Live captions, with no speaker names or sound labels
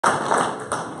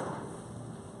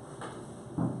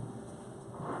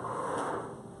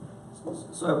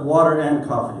So I have water and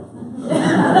coffee.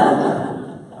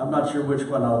 I'm not sure which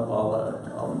one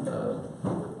I'll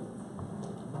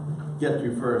get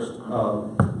to first.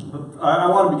 I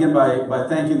want to begin by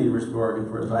thanking the University of Oregon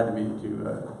for inviting me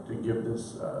to give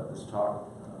this talk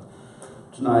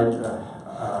tonight.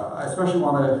 I especially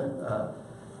want to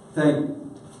thank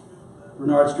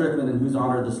Rennard Strickland, in whose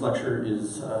honor this lecture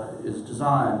is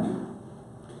designed.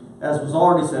 As was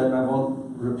already said, and I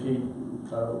won't repeat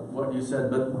what you said,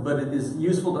 but it is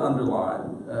useful to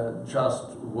underline just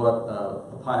what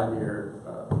a pioneer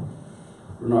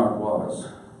Rennard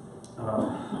was.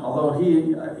 Although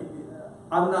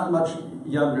I'm not much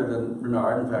younger than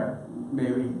Rennard, in fact,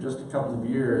 maybe just a couple of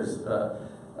years,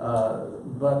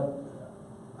 but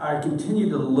I continue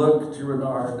to look to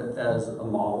Rennard as a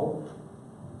model,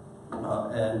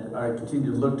 and I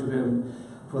continue to look to him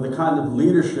for the kind of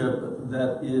leadership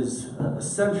that is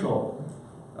essential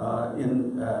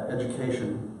in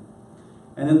education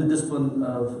and in the discipline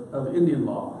of Indian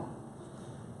law.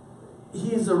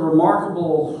 He's a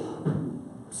remarkable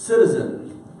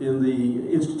citizen in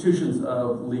the institutions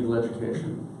of legal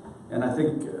education, and I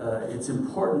think it's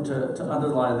important to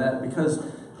underline that, because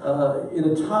in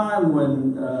a time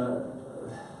when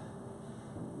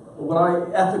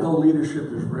ethical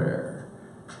leadership is rare,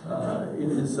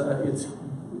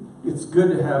 it's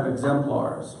good to have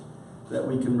exemplars that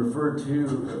we can refer to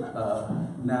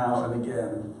now and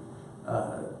again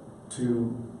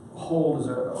to hold as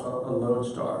a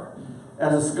lodestar.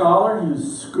 As a scholar, he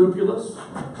was scrupulous,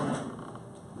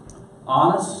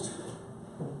 honest,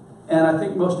 and I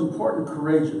think most important,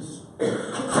 courageous.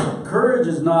 Courage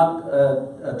is not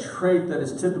a trait that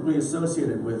is typically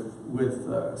associated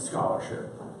with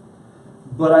scholarship.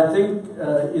 But I think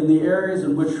in the areas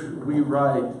in which we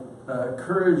write,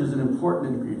 courage is an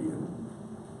important ingredient.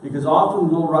 Because often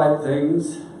we'll write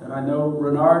things, and I know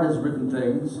Rennard has written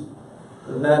things,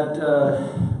 that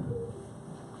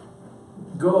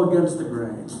go against the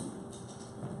grain,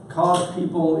 cause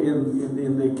people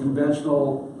in the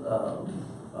conventional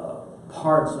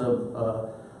parts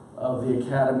of the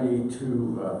academy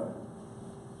to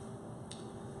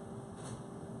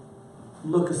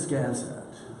look askance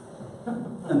at,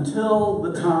 until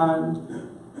the time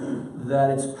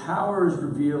that its power is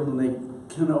revealed and they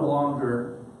can no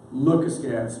longer look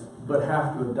askance, but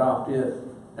have to adopt it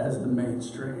as the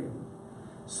mainstream.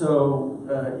 So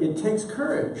it takes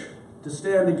courage to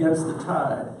stand against the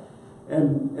tide,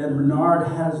 and Rennard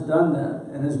has done that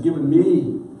and has given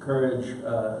me courage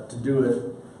to do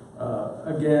it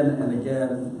again and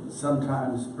again.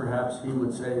 Sometimes perhaps he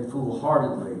would say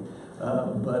foolhardily,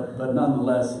 but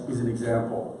nonetheless he's an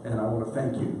example, and I want to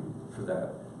thank you for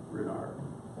that, Rennard.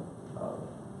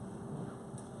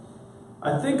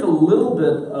 I think a little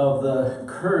bit of the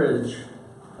courage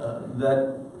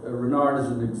that Rennard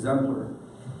is an exemplar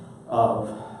of,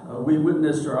 we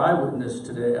witnessed, or I witnessed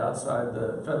today outside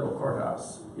the federal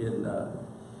courthouse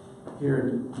here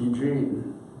in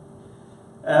Eugene.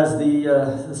 As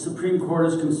the Supreme Court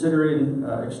is considering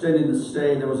extending the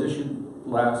stay that was issued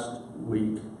last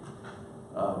week,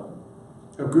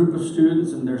 a group of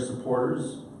students and their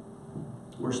supporters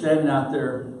were standing out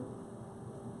there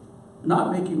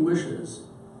not making wishes,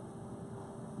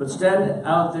 but standing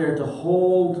out there to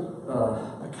hold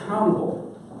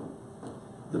accountable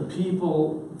the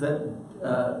people that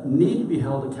need to be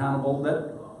held accountable,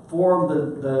 that form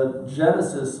the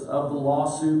genesis of the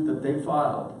lawsuit that they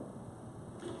filed.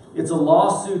 It's a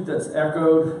lawsuit that's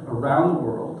echoed around the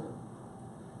world,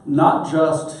 not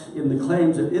just in the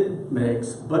claims that it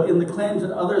makes, but in the claims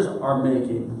that others are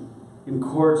making in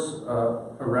courts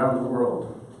around the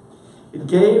world. It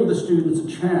gave the students a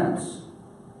chance.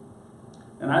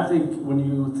 And I think when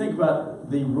you think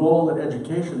about the role that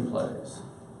education plays,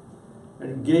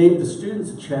 it gave the students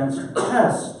a chance to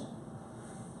test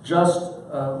just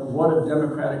what a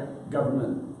democratic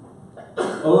government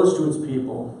owes to its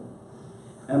people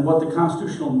and what the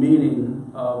constitutional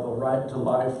meaning of a right to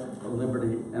life,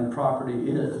 liberty, and property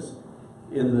is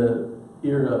in the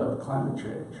era of climate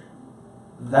change.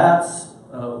 That's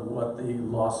what the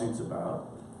lawsuit's about.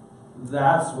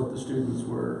 That's what the students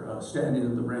were standing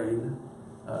in the rain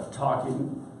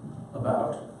talking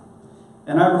about.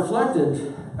 And I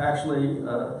reflected, actually,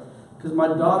 because my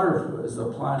daughter was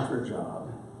applying for a job.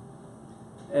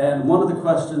 And one of the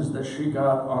questions that she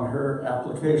got on her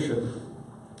application,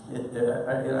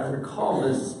 I recall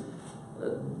this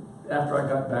after I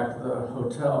got back to the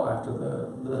hotel after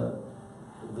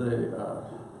the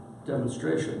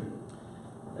demonstration.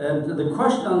 And the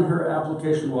question on her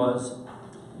application was,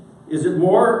 is it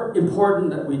more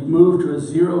important that we move to a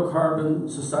zero-carbon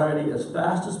society as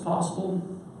fast as possible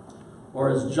or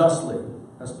as justly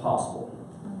as possible?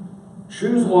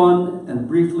 Choose one and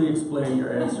briefly explain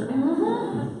your answer.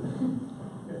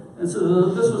 And so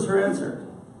this was her answer.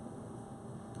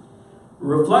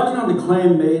 Reflecting on the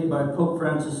claim made by Pope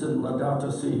Francis in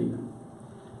Laudato Si,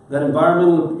 that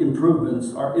environmental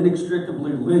improvements are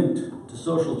inextricably linked to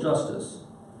social justice,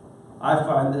 I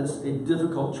find this a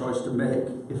difficult choice to make,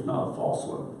 if not a false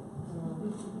one.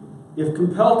 If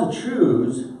compelled to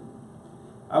choose,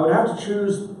 I would have to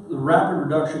choose the rapid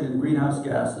reduction in greenhouse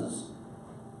gases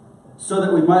so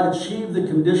that we might achieve the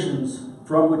conditions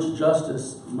from which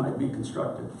justice might be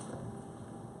constructed.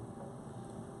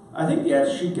 I think the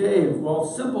answer she gave, while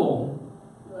simple,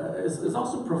 is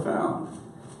also profound,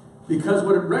 because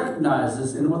what it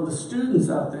recognizes and what the students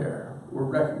out there were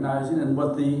recognizing and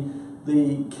what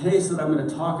the case that I'm going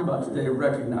to talk about today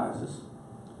recognizes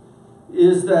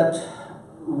is that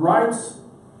rights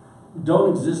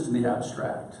don't exist in the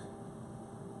abstract.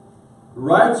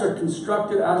 Rights are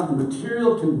constructed out of the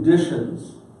material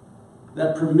conditions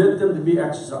that permit them to be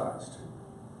exercised.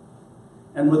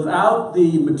 And without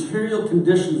the material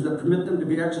conditions that permit them to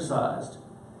be exercised,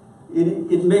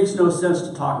 it makes no sense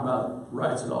to talk about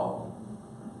rights at all.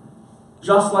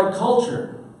 Just like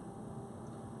culture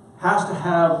has to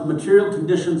have material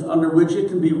conditions under which it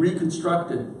can be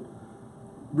reconstructed,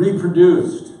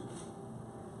 reproduced,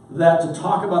 that to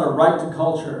talk about a right to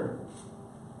culture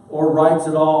or rights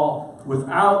at all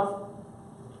without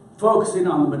focusing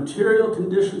on the material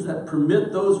conditions that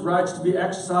permit those rights to be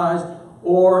exercised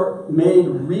or made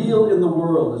real in the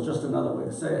world, is just another way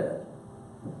to say it,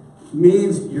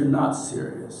 means you're not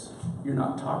serious. You're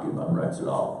not talking about rights at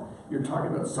all. You're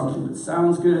talking about something that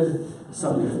sounds good,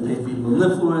 something that may be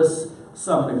mellifluous,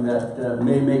 something that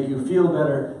may make you feel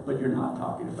better, but you're not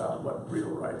talking about what real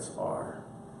rights are.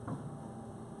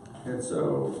 And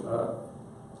so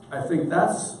I think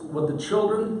that's what the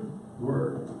children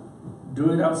were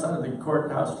doing outside of the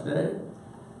courthouse today.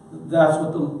 That's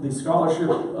what the scholarship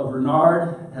of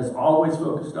Rennard has always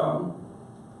focused on.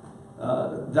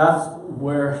 That's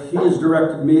where he has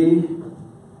directed me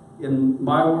in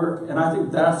my work, and I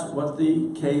think that's what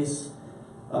the case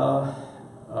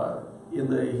in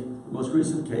the most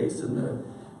recent case, in the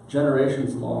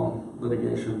generations-long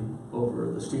litigation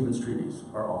over the Stevens treaties,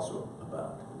 are also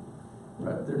about.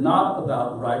 Right? They're not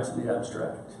about rights in the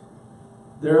abstract.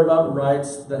 They're about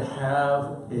rights that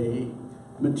have a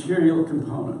material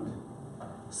component,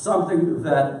 something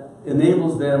that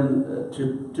enables them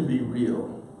to be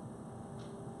real.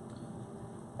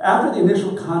 After the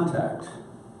initial contact,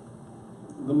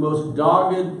 the most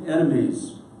dogged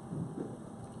enemies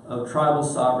of tribal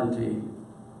sovereignty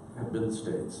have been the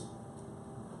states.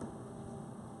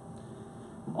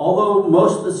 Although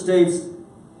most of the states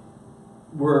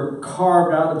were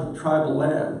carved out of the tribal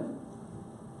land,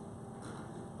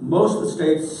 most of the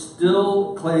states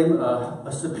still claim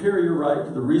a superior right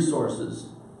to the resources,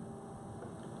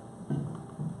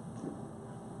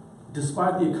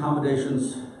 despite the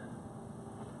accommodations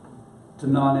to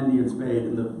non-Indians made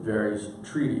in the various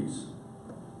treaties.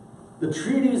 The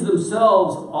treaties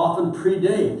themselves often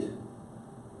predate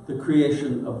the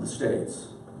creation of the states.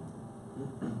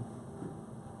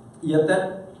 Yet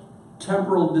that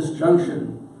temporal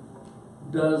disjunction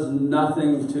does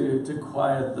nothing to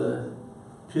quiet the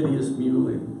piteous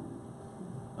mewling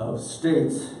of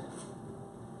states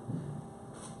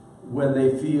when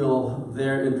they feel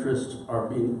their interests are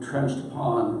being trenched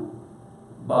upon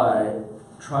by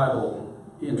tribal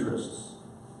interests.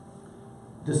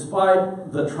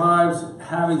 Despite the tribes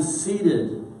having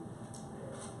ceded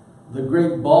the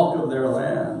great bulk of their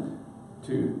land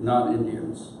to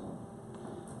non-Indians,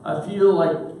 I feel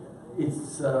like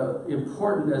it's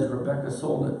important, as Rebecca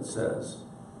Solnit says,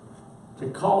 to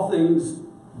call things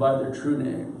by their true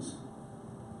names.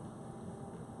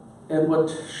 And what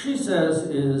she says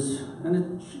is,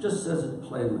 she just says it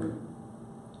plainly,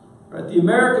 right? The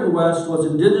American West was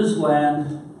indigenous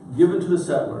land given to the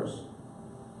settlers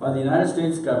by the United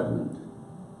States government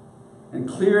and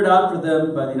cleared out for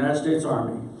them by the United States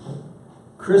Army,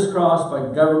 crisscrossed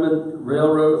by government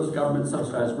railroads,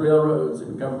 government-subsidized railroads,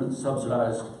 and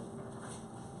government-subsidized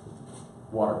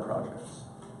water projects.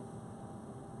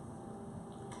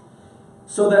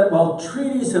 So that while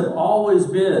treaties have always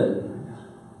been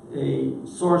a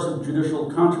source of judicial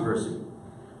controversy,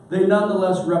 they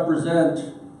nonetheless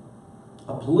represent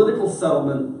a political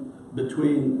settlement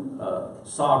between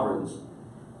sovereigns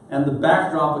and the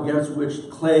backdrop against which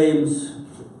claims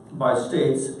by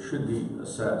states should be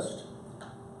assessed.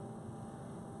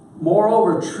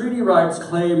 Moreover, treaty rights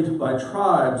claimed by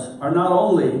tribes are not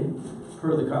only,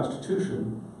 per the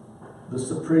Constitution, the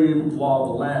supreme law of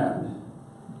the land.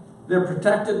 They're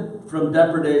protected from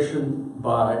depredation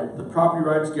by the property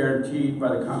rights guaranteed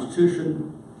by the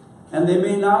Constitution, and they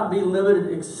may not be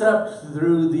limited except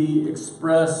through the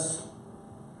express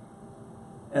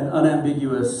and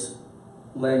unambiguous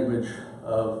language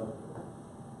of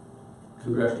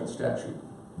congressional statute.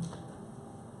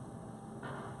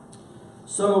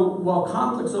 So while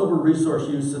conflicts over resource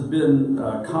use have been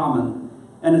common,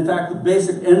 and in fact the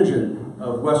basic engine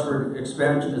of westward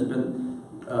expansion has been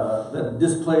that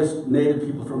displaced native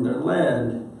people from their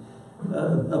land,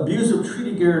 abuse of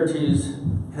treaty guarantees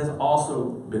has also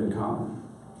been common.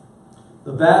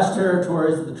 The vast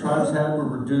territories that the tribes had were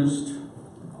reduced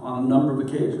on a number of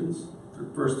occasions,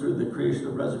 first through the creation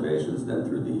of reservations, then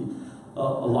through the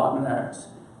allotment acts.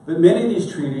 But many of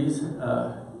these treaties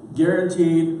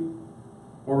guaranteed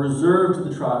or reserved to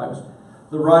the tribes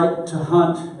the right to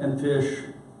hunt and fish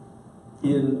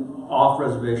in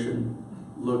off-reservation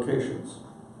locations.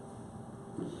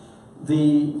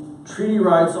 The treaty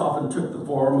rights often took the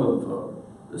form of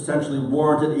essentially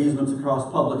warranted easements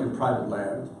across public and private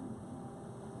land.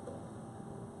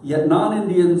 Yet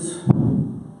non-Indians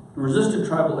resisted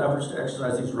tribal efforts to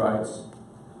exercise these rights,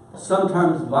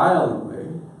 sometimes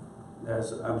violently,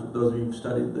 as those of you who've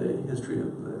studied the history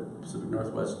of the Pacific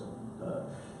Northwest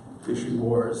fishing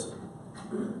wars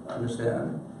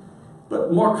understand,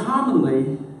 but more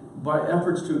commonly by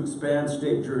efforts to expand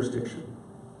state jurisdiction.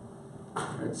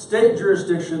 Right? State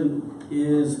jurisdiction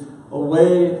is a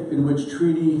way in which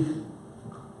treaty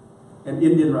and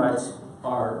Indian rights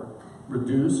are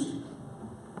reduced.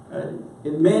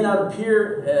 It may not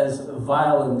appear as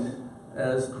violent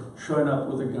as showing up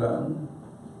with a gun,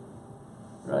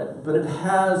 right? But it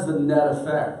has the net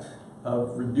effect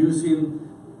of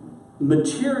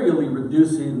materially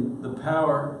reducing the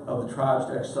power of the tribes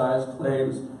to exercise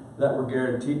claims that were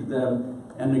guaranteed to them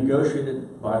and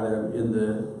negotiated by them in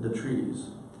the treaties.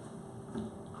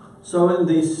 So in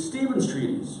the Stevens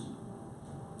treaties,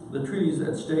 the treaties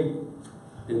at stake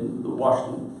in the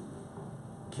Washington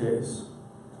case,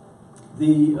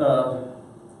 the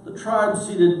tribe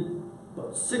ceded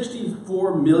about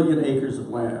 64 million acres of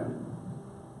land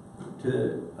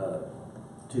to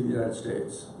the United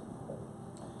States,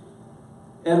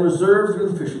 and reserved through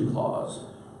the fishing clause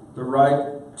the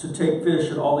right to take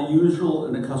fish at all the usual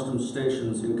and accustomed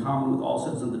stations in common with all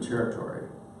citizens of the territory.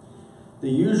 The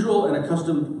usual and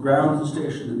accustomed grounds and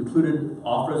stations included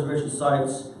off-reservation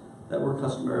sites that were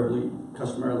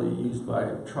customarily used by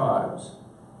tribes.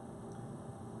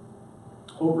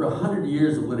 Over 100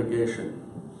 years of litigation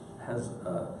has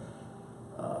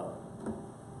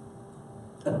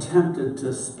attempted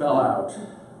to spell out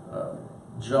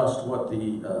just what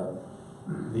the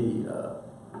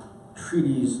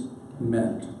treaties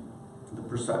meant, the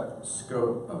precise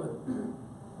scope of it.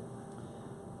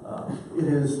 It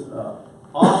has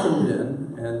often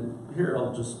been, and here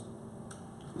I'll just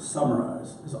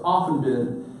summarize, has often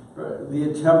been the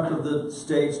attempt of the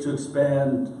states to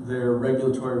expand their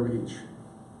regulatory reach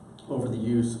over the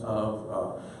use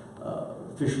of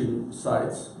fishing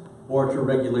sites, or to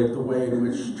regulate the way in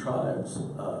which tribes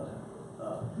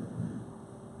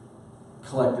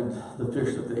collected the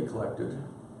fish that they collected,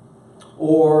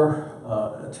 or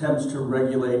attempts to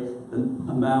regulate the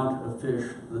amount of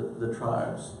fish that the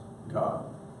tribes got.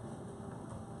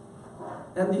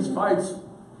 And these fights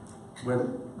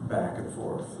went back and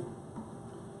forth.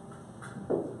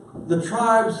 The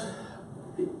tribes,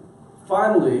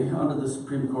 finally, under the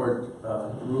Supreme Court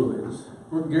rulings,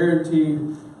 were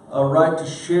guaranteed a right to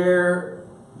share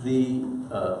the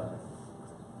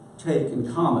take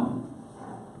in common,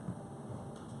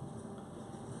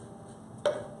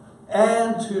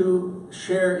 and to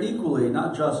share equally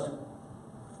not just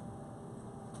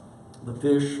the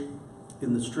fish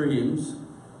in the streams,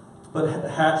 but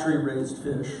hatchery-raised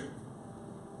fish,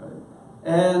 right?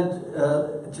 And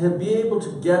to be able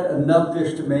to get enough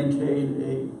fish to maintain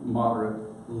a moderate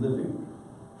living.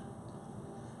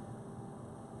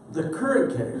 The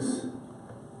current case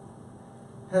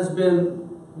has been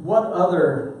what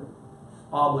other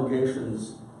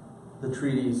obligations the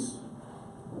treaties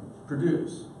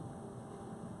produce.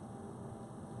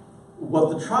 What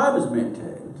the tribe has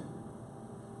maintained,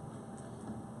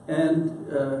 and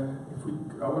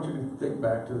I want you to think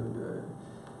back to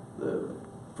the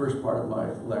first part of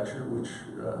my lecture, which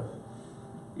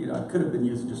could have been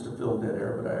used just to fill dead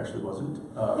air, but I actually wasn't.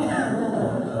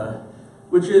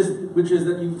 Which is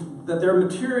that there are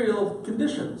material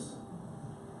conditions,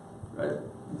 right,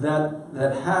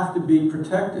 that have to be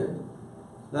protected,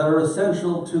 that are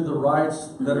essential to the rights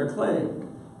that are claimed.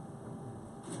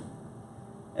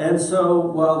 And so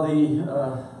while the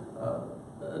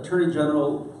Attorney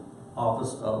General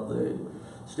Office of the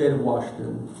State of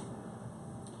Washington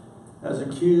has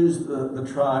accused the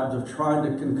tribes of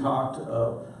trying to concoct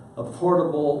a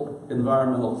portable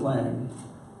environmental claim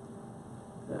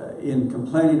in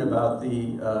complaining about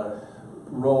the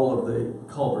role of the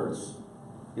culverts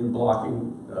in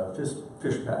blocking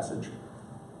fish passage.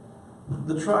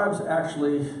 The tribes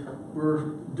actually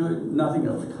were doing nothing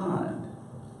of the kind.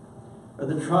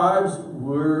 The tribes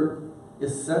were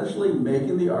essentially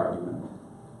making the argument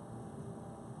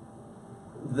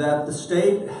that the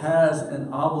state has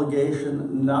an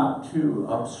obligation not to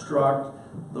obstruct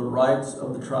the rights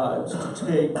of the tribes to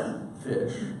take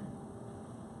fish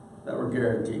that were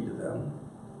guaranteed to them.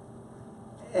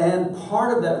 And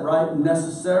part of that right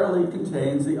necessarily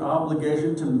contains the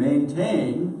obligation to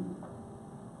maintain,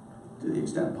 to the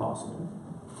extent possible,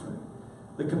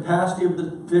 the capacity of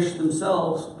the fish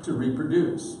themselves to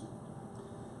reproduce.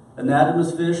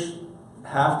 Anatomous fish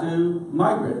have to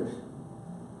migrate.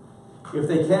 If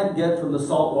they can't get from the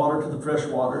salt water to the fresh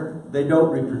water, they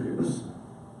don't reproduce.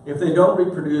 If they don't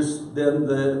reproduce, then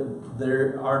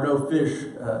there are no fish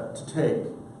to take.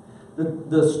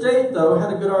 The state, though,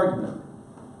 had a good argument.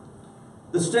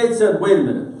 The state said, wait a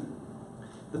minute,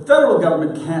 the federal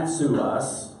government can't sue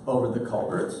us over the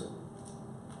culverts.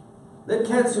 They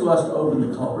can't sue us to open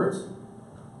the culverts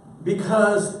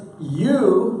because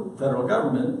you, federal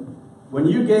government, when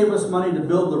you gave us money to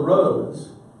build the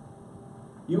roads,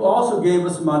 you also gave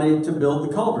us money to build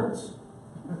the culverts.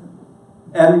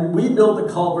 And we built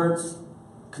the culverts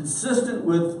consistent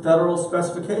with federal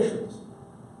specifications.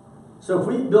 So if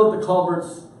we built the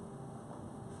culverts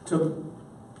to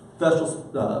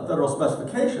federal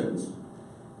specifications,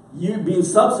 you being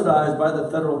subsidized by the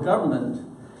federal government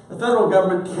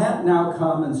can't now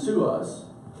come and sue us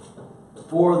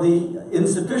for the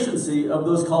insufficiency of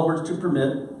those culverts to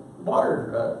permit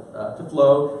water to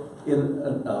flow in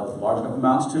large enough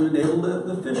amounts to enable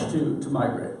the fish to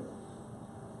migrate.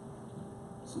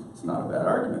 It's not a bad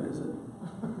argument, is it?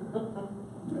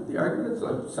 The argument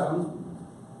sounds,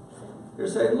 they're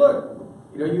saying, look,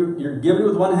 you're giving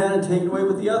with one hand and taking away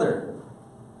with the other.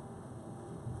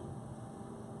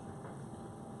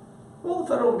 Well, the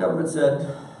federal government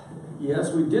said,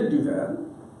 yes, we did do that.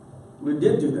 We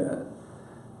did do that.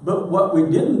 But what we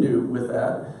didn't do with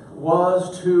that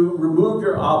was to remove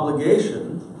your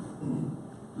obligation,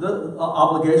 the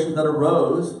obligation that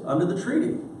arose under the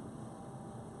treaty.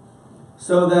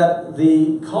 So that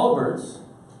the culverts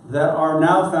that are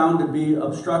now found to be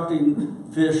obstructing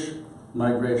fish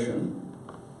migration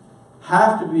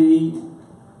have to be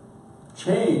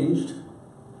changed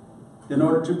in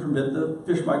order to permit the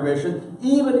fish migration,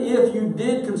 even if you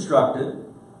did construct it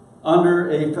under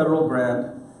a federal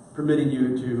grant permitting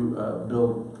you to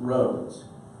build roads.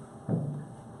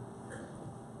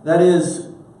 That is,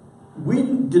 we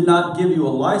did not give you a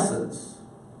license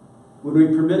when we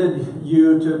permitted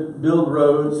you to build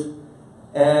roads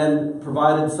and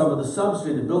provided some of the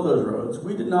subsidy to build those roads.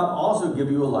 We did not also give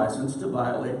you a license to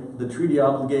violate the treaty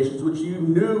obligations which you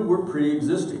knew were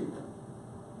pre-existing.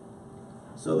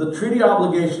 So the treaty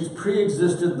obligations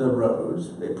pre-existed the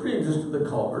roads, they pre-existed the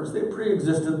culverts, they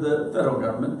pre-existed the federal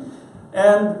government.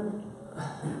 And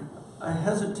I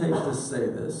hesitate to say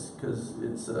this because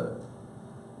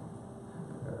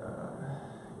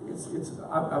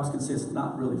I was going to say it's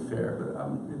not really fair, but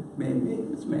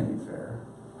it's mainly fair.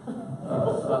 I'm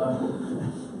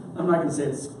not going to say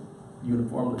it's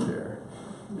uniformly fair.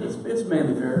 It's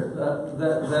mainly fair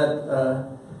that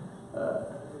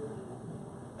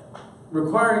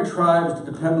requiring tribes to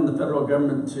depend on the federal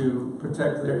government to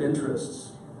protect their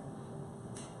interests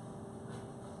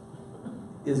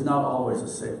is not always a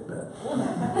safe bet.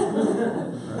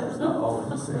 Right? It's not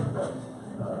always a safe bet.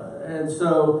 And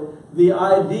so the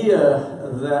idea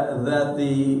that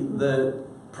the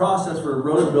process for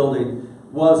road building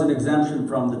was an exemption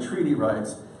from the treaty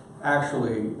rights,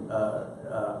 actually,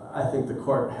 I think the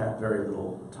court had very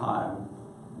little time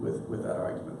with that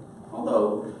argument.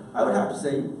 Although, I would have to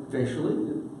say, facially,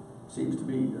 it seems to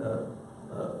be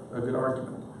a good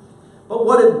argument. But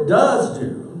what it does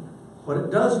do,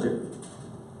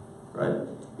 right,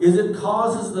 is it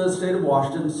causes the state of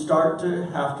Washington start to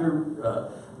have to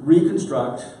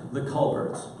reconstruct the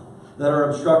culverts that are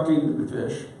obstructing the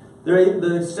fish.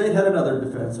 The state had another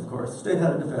defense, of course. The state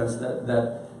had a defense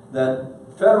that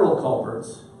federal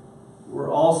culverts were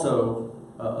also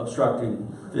obstructing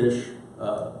fish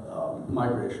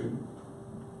migration.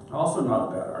 Also not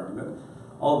a bad argument.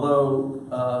 Although,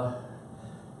 I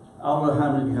don't know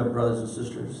how many of you have brothers and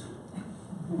sisters.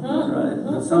 Right?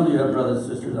 But some of you have brothers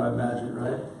and sisters, I imagine,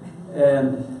 right?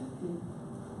 And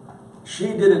she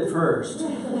did it first.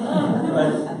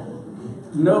 Right?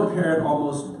 No parent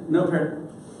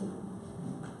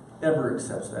ever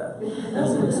accepts that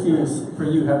as an excuse for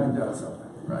you having done something,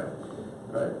 right?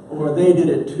 Right? Or they did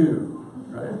it too,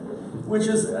 right? Which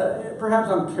is, perhaps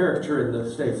I'm caricaturing the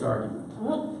state's argument,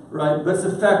 right? But it's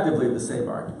effectively the same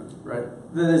argument, right?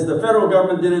 That is, the federal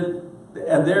government did it,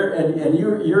 and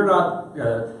you're not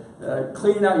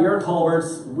cleaning out your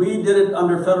culverts. We did it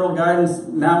under federal guidance.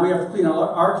 Now we have to clean out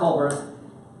our culverts.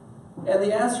 And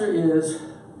the answer is,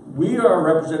 we are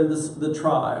representing the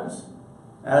tribes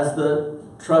as the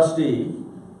trustee.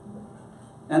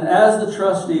 And as the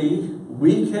trustee,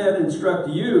 we can instruct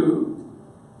you,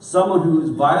 someone who is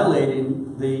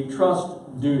violating the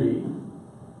trust duty,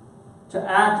 to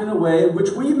act in a way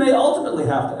which we may ultimately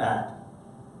have to act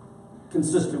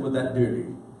consistent with that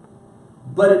duty.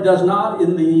 But it does not,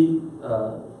 in the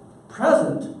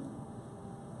present,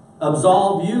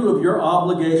 absolve you of your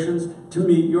obligations to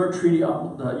meet your treaty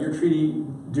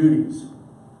duties.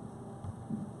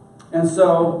 And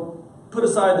so, put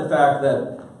aside the fact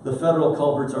that the federal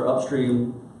culverts are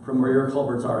upstream from where your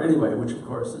culverts are anyway, which of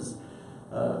course is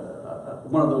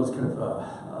one of those kind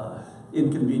of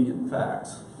inconvenient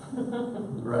facts,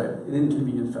 right? An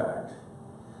inconvenient fact.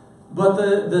 But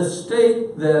the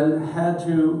state then had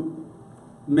to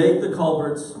make the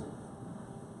culverts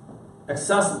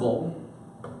accessible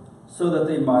so that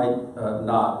they might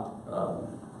not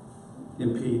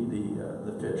impede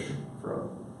the fish from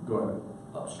going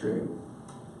upstream.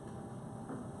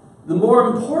 The more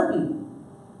important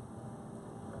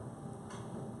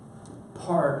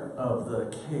part of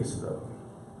the case, though,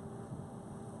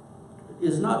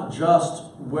 is not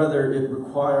just whether it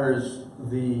requires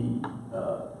the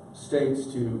states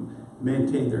to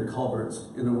maintain their culverts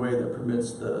in a way that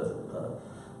permits the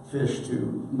fish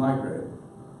to migrate.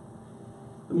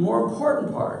 The more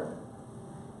important part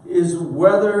is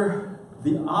whether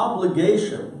the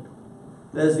obligation,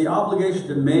 that is the obligation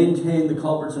to maintain the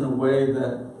culverts in a way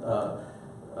that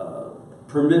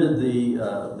permitted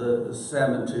the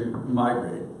salmon to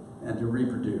migrate and to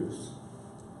reproduce,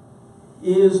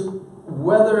 is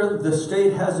whether the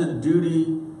state has a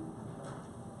duty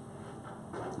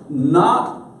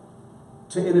not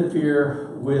to interfere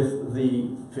with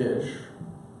the fish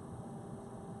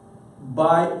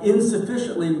by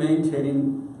insufficiently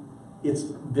maintaining its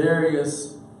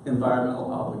various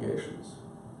environmental obligations.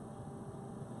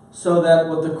 So that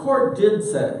what the court did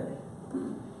say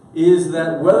is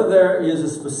that whether there is a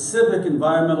specific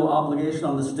environmental obligation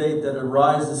on the state that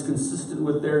arises consistent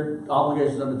with their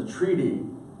obligations under the treaty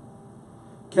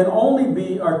can only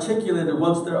be articulated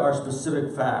once there are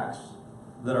specific facts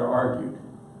that are argued.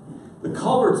 The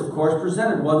culverts, of course,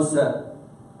 presented one set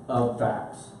of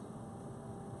facts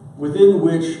within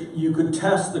which you could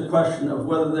test the question of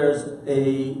whether there's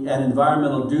an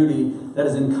environmental duty that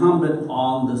is incumbent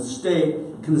on the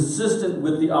state consistent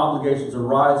with the obligations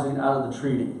arising out of the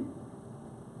treaty.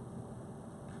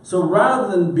 So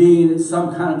rather than being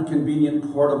some kind of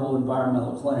convenient portable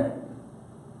environmental claim,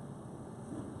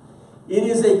 it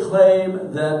is a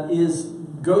claim that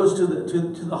goes to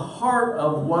the heart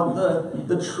of what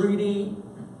the treaty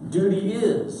duty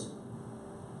is,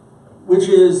 which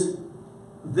is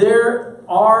there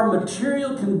are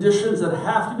material conditions that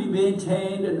have to be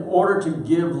maintained in order to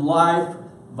give life,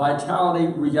 vitality,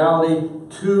 reality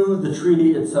to the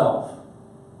treaty itself.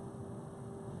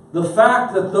 The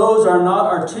fact that those are not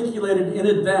articulated in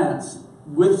advance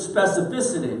with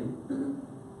specificity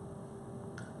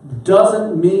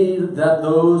doesn't mean that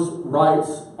those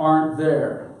rights aren't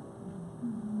there.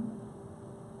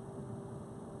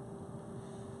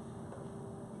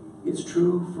 It's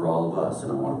true for all of us,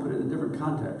 and I want to put it in a different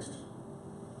context.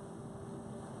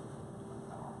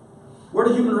 Where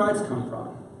do human rights come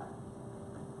from?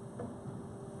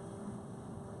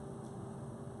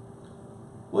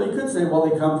 Well, you could say, well,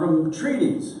 they come from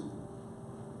treaties,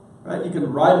 right? You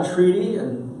can write a treaty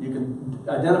and you can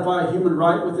identify a human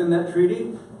right within that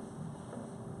treaty.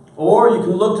 Or you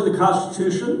can look to the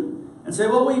Constitution and say,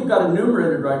 well, we've got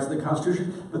enumerated rights in the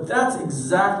Constitution, but that's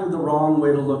exactly the wrong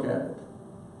way to look at it.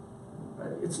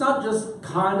 Right? It's not just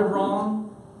kind of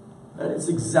wrong, right? It's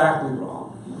exactly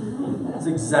wrong. It's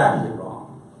exactly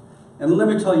wrong. And let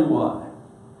me tell you why.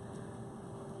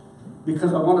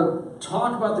 Because I want to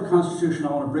talk about the Constitution,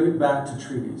 I want to bring it back to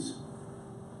treaties.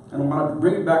 And I want to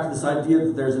bring it back to this idea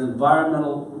that there's an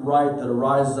environmental right that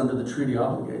arises under the treaty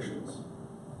obligations.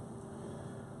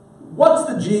 What's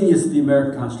the genius of the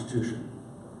American Constitution?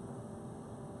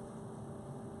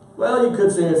 Well, you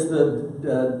could say it's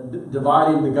the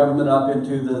dividing the government up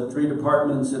into the three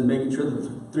departments and making sure that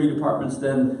the three departments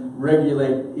then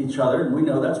regulate each other. And we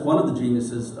know that's one of the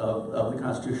geniuses of the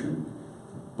Constitution.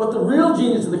 But the real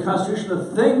genius of the Constitution,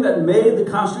 the thing that made the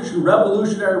Constitution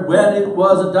revolutionary when it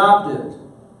was adopted,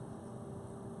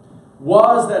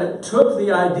 was that it took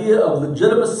the idea of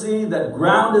legitimacy that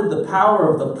grounded the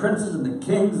power of the princes and the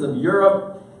kings of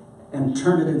Europe and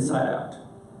turned it inside out.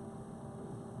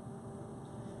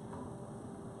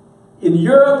 In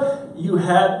Europe, you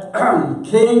had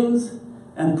kings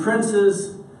and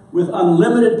princes with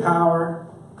unlimited power,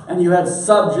 and you had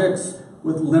subjects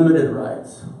with limited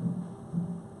rights.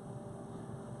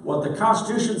 What the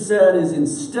Constitution said is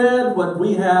instead what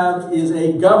we have is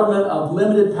a government of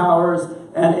limited powers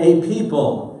and a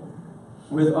people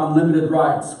with unlimited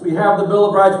rights. We have the Bill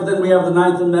of Rights, but then we have the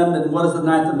Ninth Amendment. And what does the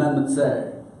Ninth Amendment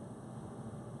say?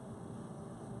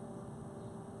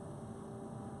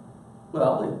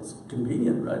 Well, it's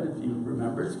convenient, right? If you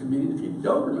remember, it's convenient if you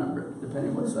don't remember it,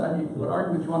 depending on what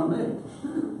argument you want to make,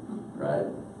 right?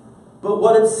 But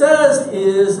what it says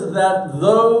is that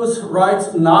those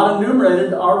rights not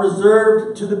enumerated are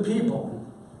reserved to the people.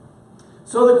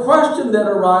 So the question then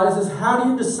arises, how do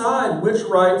you decide which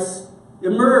rights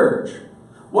emerge?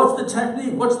 What's the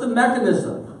technique? What's the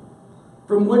mechanism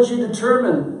from which you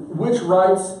determine which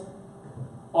rights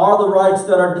are the rights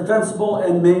that are defensible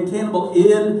and maintainable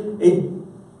in a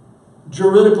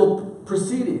juridical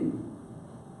proceeding?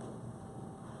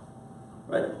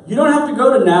 Right? You don't have to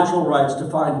go to natural rights to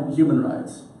find human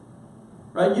rights.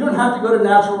 Right? You don't have to go to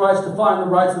natural rights to find the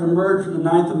rights that emerge from the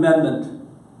Ninth Amendment,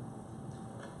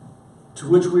 to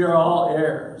which we are all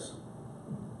heirs.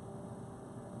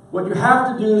 What you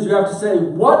have to do is you have to say,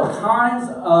 what kinds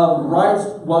of rights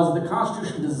was the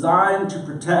Constitution designed to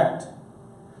protect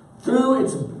through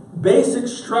its basic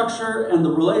structure and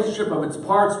the relationship of its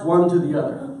parts one to the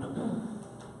other?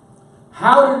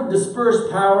 How did it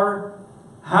disperse power?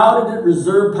 How did it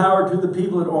reserve power to the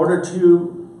people in order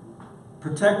to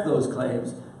protect those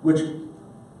claims, which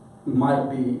might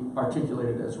be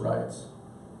articulated as rights?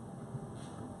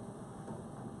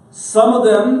 Some of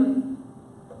them,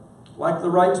 like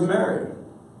the right to marry,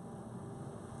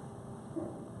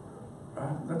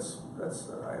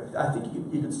 I think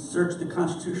you could search the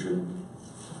Constitution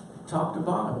top to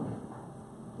bottom,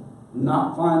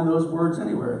 not find those words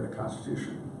anywhere in the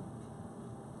Constitution.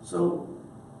 So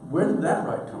where did that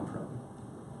right come from?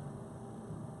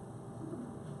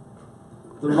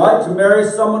 The right to marry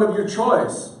someone of your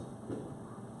choice.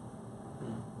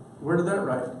 Where did that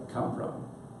right come from?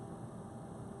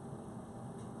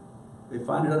 They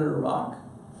find it under a rock?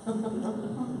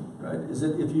 Right? Is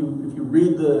it if you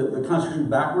read the Constitution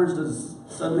backwards, does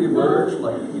it suddenly emerge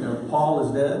like, Paul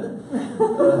is dead?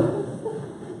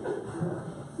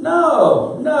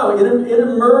 No, it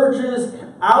emerges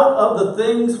out of the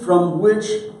things from which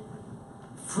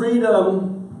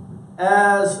freedom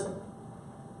as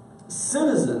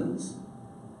citizens,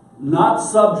 not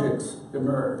subjects,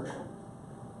 emerge.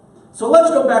 So let's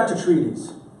go back to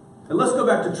treaties. And let's go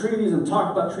back to treaties and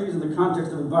talk about treaties in the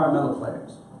context of environmental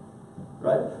claims.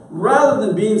 Right? Rather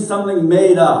than being something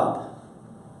made up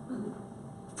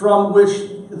from which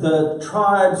the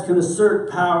tribes can assert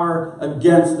power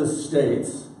against the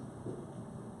states.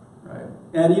 Right?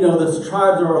 And the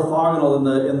tribes are orthogonal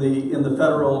in the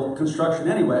federal construction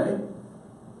anyway.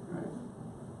 Right?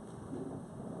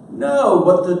 No,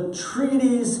 what the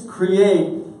treaties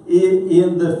create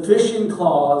in the fishing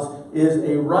clause is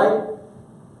a right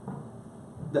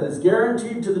that is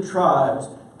guaranteed to the tribes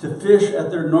to fish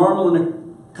at their normal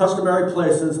and customary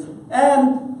places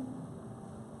and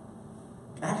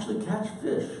actually catch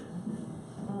fish.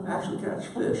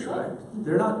 Right?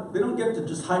 They don't get to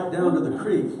just hike down to the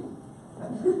creek,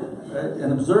 right,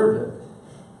 and observe it.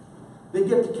 They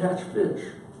get to catch fish.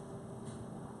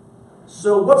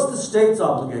 So what's the state's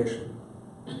obligation?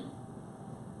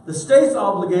 The state's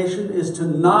obligation is to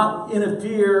not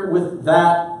interfere with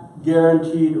that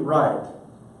guaranteed right.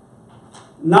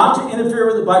 Not to interfere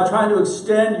with it by trying to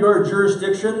extend your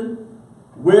jurisdiction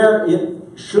where it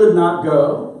should not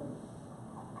go.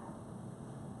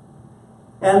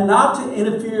 And not to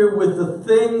interfere with the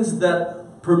things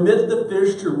that permit the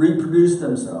fish to reproduce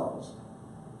themselves.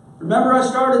 Remember, I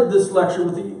started this lecture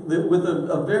with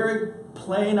a very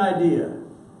plain idea.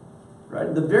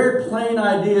 Right? The very plain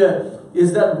idea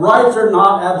is that rights are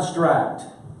not abstract.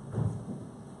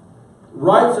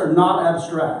 Rights are not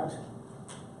abstract.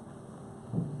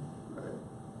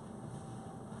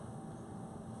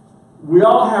 We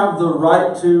all have the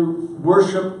right to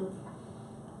worship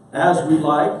as we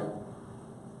like.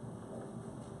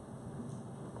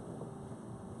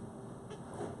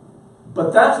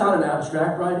 But that's not an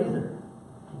abstract right either.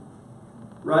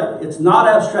 Right? It's not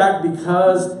abstract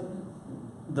because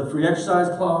the Free Exercise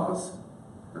Clause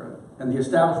and the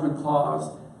Establishment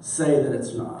Clause say that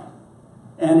it's not.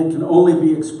 And it can only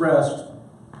be expressed,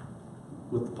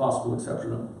 with the possible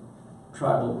exception of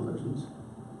tribal religions,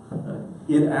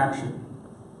 in action.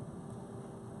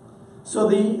 So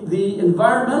the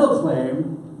environmental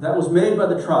claim that was made by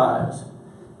the tribes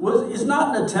is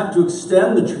not an attempt to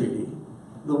extend the treaty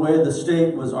the way the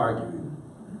state was arguing.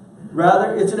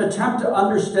 Rather, it's an attempt to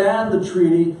understand the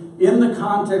treaty in the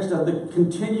context of the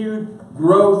continued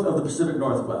growth of the Pacific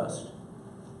Northwest,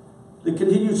 the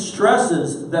continued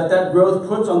stresses that that growth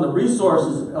puts on the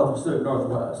resources of the Pacific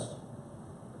Northwest,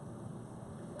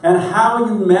 and how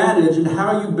you manage and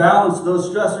how you balance those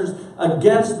stressors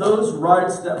against those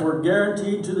rights that were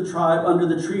guaranteed to the tribe under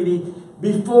the treaty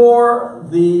before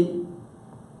the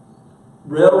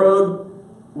railroad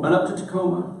went up to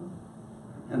Tacoma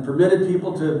and permitted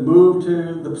people to move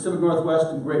to the Pacific Northwest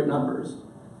in great numbers,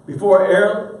 before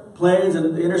airplanes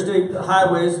and the interstate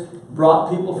highways brought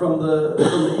people from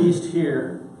the east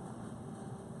here,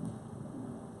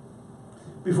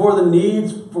 before the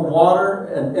needs for water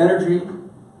and energy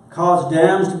caused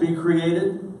dams to be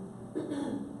created.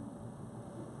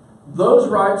 Those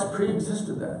rights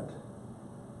pre-existed that.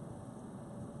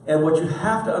 And what you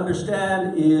have to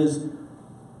understand is,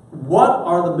 what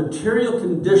are the material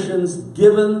conditions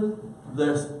given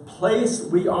the place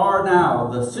we are now,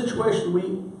 the situation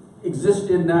we exist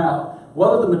in now?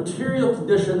 What are the material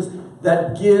conditions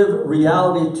that give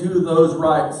reality to those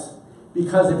rights?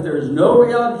 Because if there is no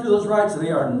reality to those rights, they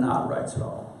are not rights at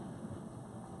all.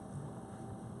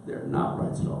 They're not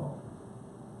rights at all.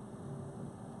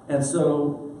 And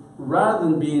so, rather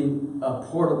than being a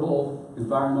portable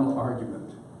environmental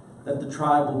argument that the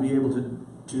tribe will be able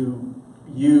to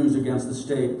use against the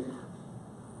state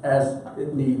as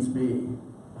it needs be,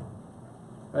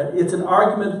 right? It's an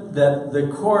argument that the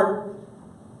court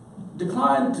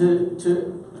declined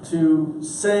to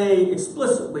say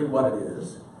explicitly what it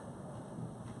is,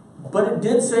 but it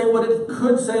did say what it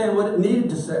could say and what it needed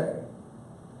to say,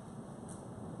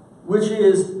 which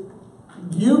is,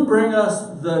 you bring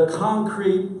us the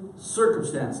concrete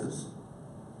circumstances.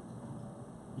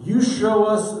 You show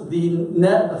us the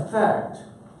net effect,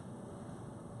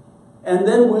 and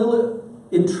then we'll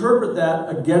interpret that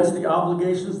against the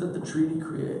obligations that the treaty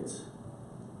creates.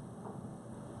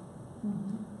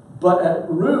 But at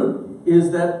root is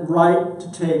that right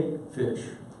to take fish.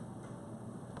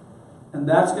 And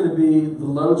that's going to be the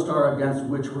lodestar against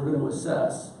which we're going to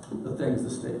assess the things the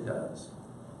state does.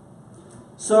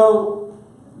 So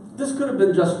this could have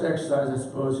been just an exercise, I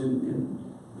suppose,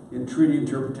 in treaty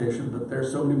interpretation, but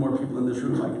there's so many more people in this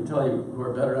room, I can tell you, who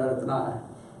are better at it than I.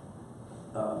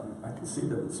 I can see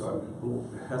them, so I'm a little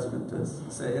hesitant to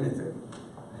say anything.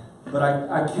 But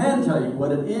I can tell you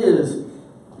what it is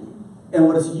and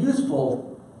what it's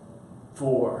useful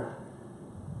for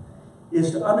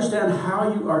is to understand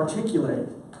how you articulate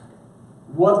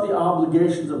what the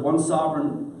obligations of one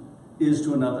sovereign is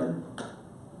to another,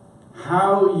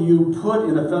 how you put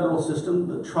in a federal system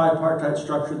the tripartite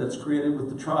structure that's created with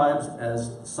the tribes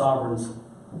as sovereigns,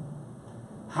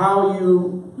 how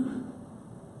you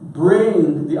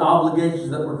bring the obligations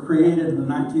that were created in the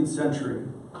 19th century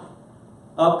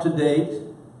up to date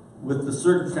with the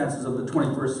circumstances of the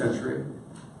 21st century,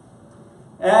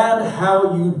 and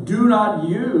how you do not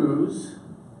use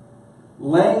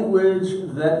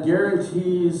language that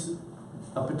guarantees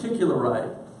a particular right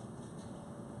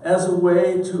as a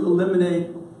way to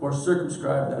eliminate or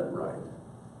circumscribe that right,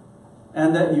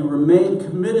 and that you remain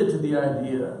committed to the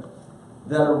idea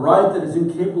that a right that is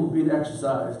incapable of being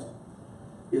exercised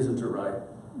isn't a right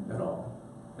at all.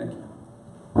 Thank you.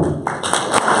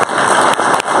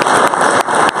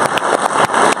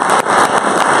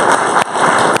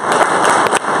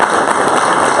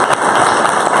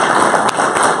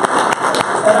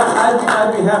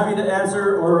 I'd be happy to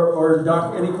answer or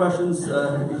doc any questions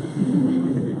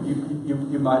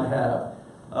you might have.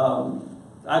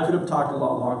 I could have talked a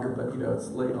lot longer, but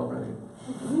it's late already.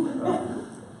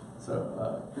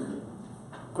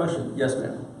 Question? Yes,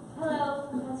 ma'am. Hello,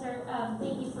 Professor.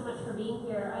 Thank you so much for being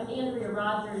here. I'm Andrea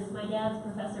Rogers. My dad's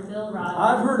Professor Bill Rogers.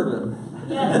 I've heard of him.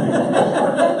 Yes.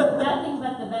 Nothing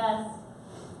but the best.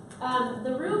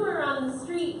 The rumor on the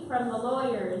street from the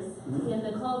lawyers in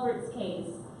the Culverts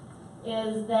case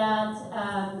is that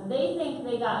they think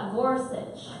they got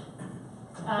Gorsuch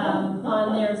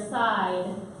on their side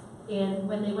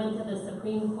when they went to the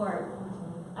Supreme Court.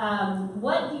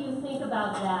 What do you think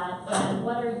about that, and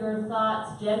what are your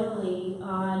thoughts generally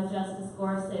on Justice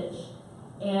Gorsuch,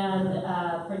 and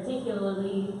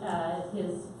particularly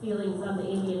his feelings on the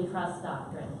Indian Trust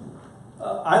Doctrine?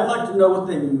 I'd like to know what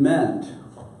they meant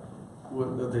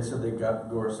when they said they got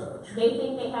Gorsuch. They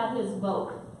think they had his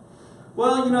vote.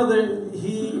 Well, you know,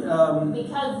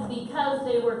 because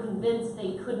they were convinced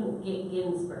they couldn't get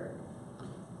Ginsburg.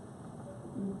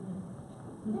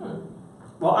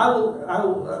 Well, I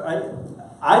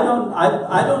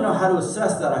don't know how to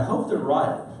assess that. I hope they're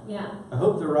right. Yeah. I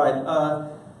hope they're right.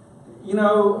 You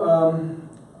know,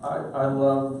 I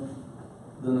love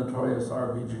the notorious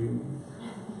RBG,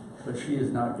 but she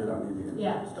is not good on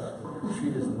Indian stuff. She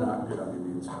is not good on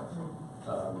Indian stuff.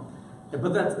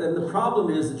 And the problem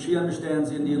is that she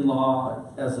understands Indian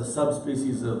law as a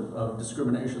subspecies of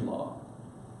discrimination law.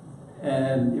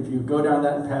 And if you go down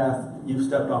that path, you've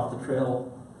stepped off the trail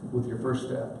with your first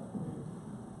step.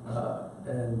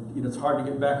 And you know, it's hard to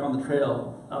get back on the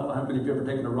trail. I don't know how many of you have ever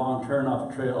taken a wrong turn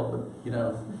off a trail, but you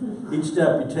know, each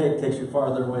step you take takes you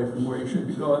farther away from where you should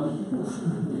be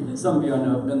going. Some of you I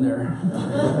know have been there.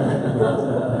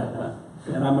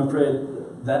 And I'm afraid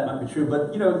that might be true.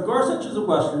 But you know, Gorsuch is a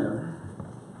Westerner.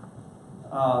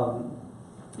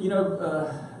 You know,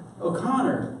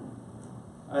 O'Connor,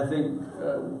 I think,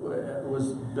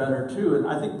 was better too. And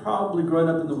I think probably growing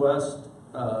up in the West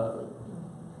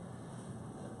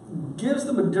gives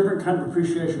them a different kind of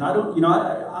appreciation. I don't, you know,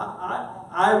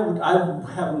 I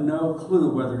have no clue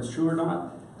whether it's true or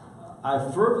not.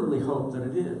 I fervently hope that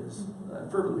it is. I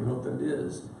fervently hope that it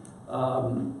is.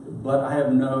 But I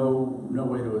have no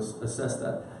way to assess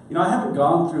that. You know, I haven't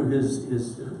gone through his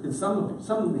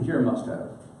some here must have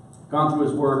gone through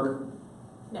his work,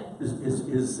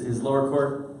 his lower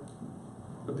court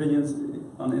opinions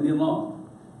on Indian law.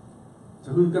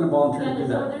 So who's going to volunteer to do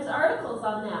that? There's articles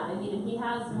on that. I mean, he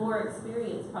has more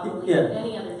experience probably than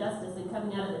any other justice, and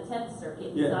coming out of the 10th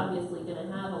Circuit, he's obviously going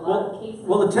to have a lot of cases.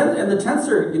 Well, the 10th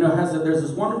Circuit, you know, there's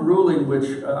this one ruling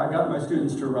which I got my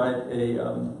students to write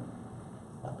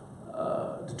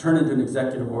to turn into an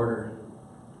executive order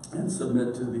and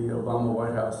submit to the Obama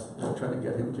White House, trying to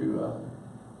get him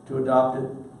to adopt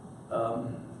it.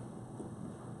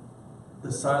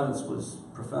 The silence was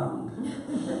profound.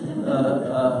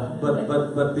 But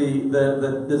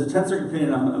there's a 10th Circuit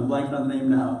opinion, I'm blanking on the name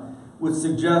now, which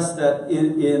suggests that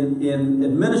in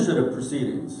administrative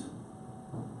proceedings,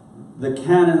 the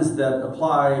canons that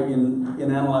apply in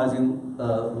analyzing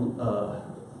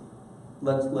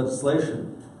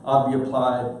legislation ought to be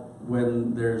applied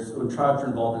when tribes are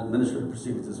involved in administrative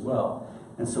proceedings as well.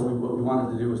 And so what we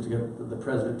wanted to do was to get the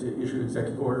president to issue an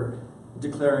executive order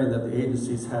declaring that the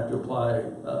agencies have to apply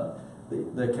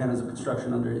the canons of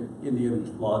construction under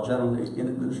Indian law generally in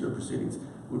administrative proceedings,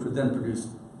 which would then produce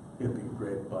a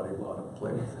great body of law to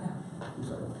play with. I'm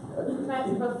sorry.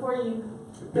 Before you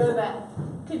go to that,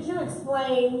 could you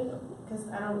explain, because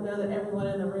I don't know that everyone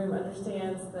in the room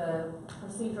understands the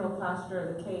procedural posture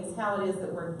of the case, how it is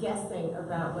that we're guessing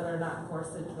about whether or not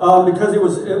Gorsuch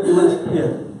was...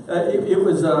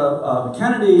 Because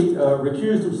Kennedy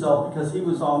recused himself because he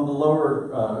was on the lower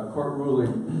court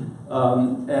ruling,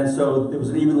 and so it was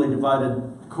an evenly divided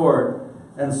court,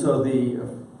 and so the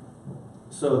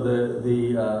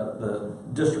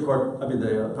district court, I mean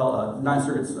the Ninth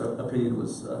Circuit's opinion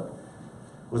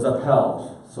was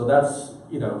upheld. So that's,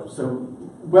 you know, so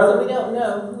whether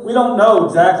we don't know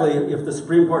exactly if the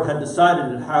Supreme Court had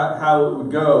decided how it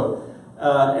would go,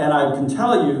 and I can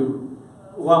tell you,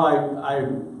 while I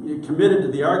committed to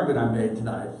the argument I made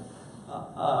tonight,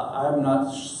 I'm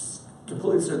not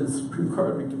completely certain the Supreme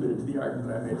Court would be committed to the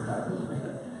argument I made tonight.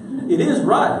 It is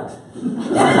right,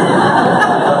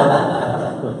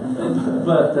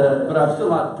 but I'm still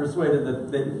not persuaded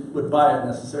that they would buy it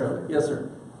necessarily. Yes, sir.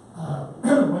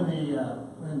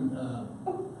 When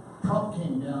Trump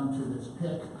came down to this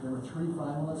pick, there were 3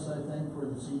 finalists, I think, for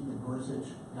the seat that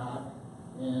Gorsuch got.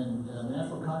 And the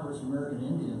National Congress of American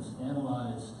Indians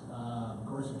analyzed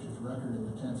Gorsuch's record in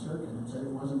the 10th Circuit and said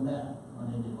it wasn't bad on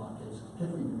Indian law cases,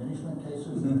 particularly diminishment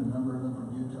cases. There were a number of them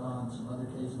from Utah and some other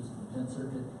cases in the 10th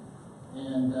Circuit.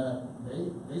 And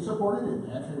they supported it.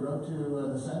 They actually wrote to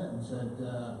the Senate and said,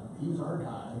 he's our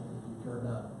guy. If you care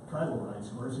about tribal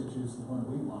rights, Gorsuch is the one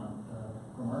we want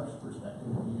from our perspective.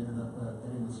 And he ended up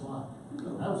getting the slot.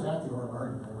 I was at the oral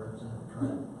argument. I represented the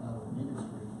tribe with the Meekins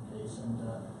briefing case. And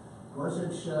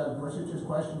Gorsuch's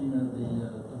questioning of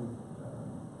David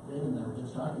and I were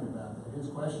just talking about, his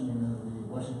questioning of the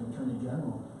Washington Attorney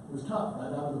General was tough,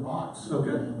 right out of the box.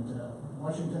 Okay. And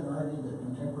Washington argued that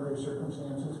contemporary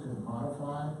circumstances could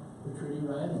modify the treaty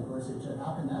right, and Gorsuch said,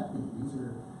 how can that be? These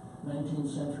are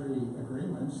 19th century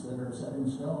agreements that are set in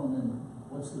stone, and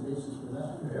what's the basis for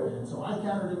that? Yeah. And so I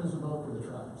counted him as a vote for the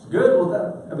tribes. Good. Well,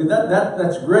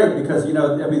 that's great, because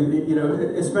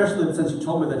especially since you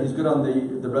told me that he's good on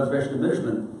the reservation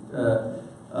diminishment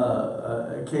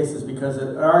cases, because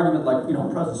an argument like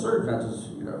President circumstances,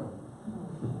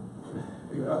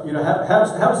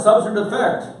 have a substantive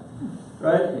effect,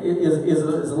 right? Is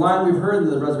a line we've heard in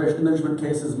the reservation management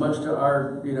cases, much to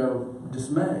our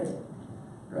dismay,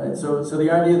 right? So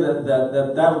the idea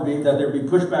that would be that there'd be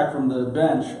pushback from the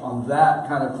bench on that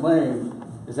kind of claim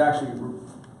is actually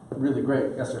really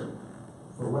great. Yes, sir.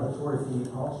 For what it's worth, he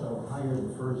also hired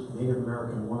the first Native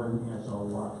American woman as a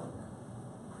law clerk.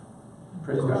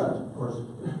 Praise God. Of course.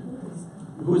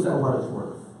 Who is that? For what it's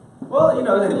worth. Well,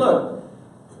 hey, look,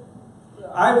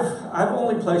 I've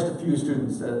only placed a few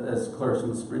students as clerks in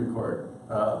the Supreme Court,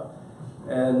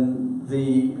 and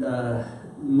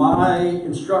my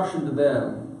instruction to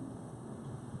them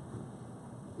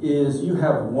is you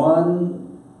have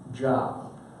one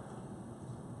job,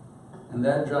 and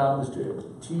that job is to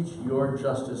teach your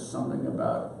justice something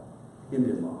about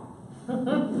Indian law. I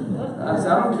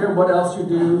don't care what else you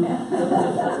do,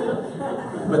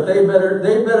 but they better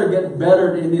get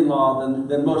better at Indian law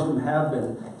than most of them have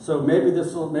been. So maybe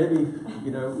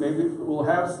maybe we'll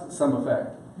have some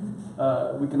effect.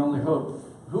 We can only hope.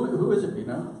 Who is it? Do you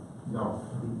know? No.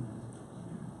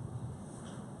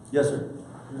 Yes, sir.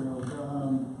 Gerald,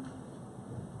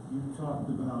 you talked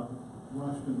about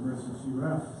Washington versus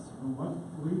U.S.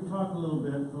 Will you talk a little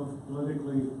bit, both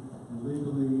politically and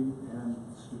legally and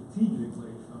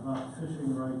strategically, about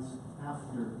fishing rights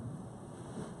after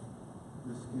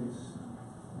this case?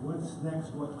 What's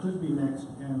next? What could be next?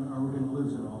 And are we going to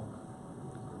lose it all?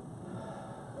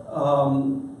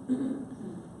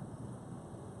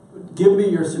 Give me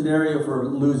your scenario for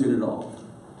losing it all.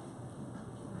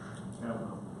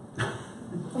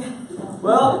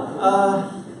 Well,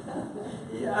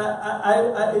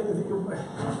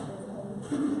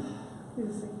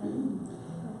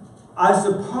 I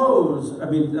suppose. I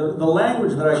mean, the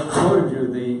language that I quoted you,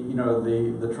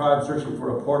 the tribe searching for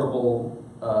a portable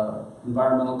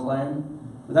environmental claim,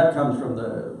 that comes from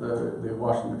the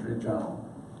Washington Attorney General,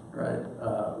 right?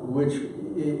 Which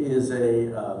is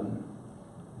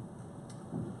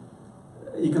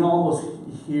you can almost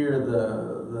hear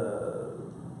the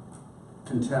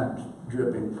contempt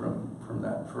dripping from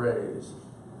that phrase,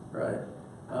 right?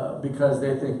 Because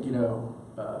they think, I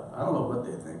don't know what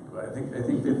they think, but I think they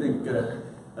think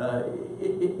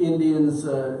Indians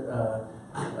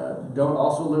don't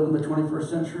also live in the 21st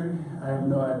century. I have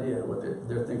no idea what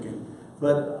they're thinking.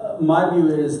 But my view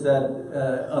is that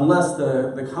unless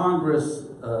the Congress,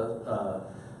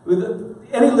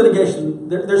 any litigation,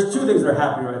 there's two things that are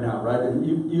happening right now, right? And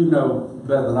you know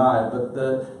better than I, but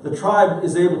the tribe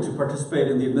is able to participate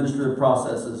in the administrative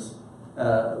processes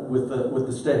with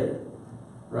the state,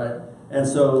 right? And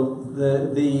so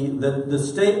the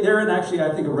state, they're in actually,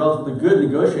 I think, a relatively good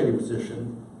negotiating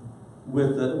position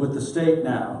with the state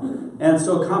now. And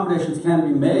so accommodations can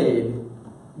be made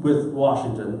with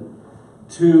Washington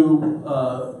to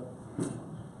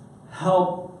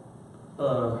help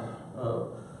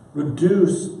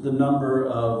reduce the number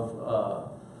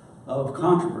of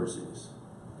controversies.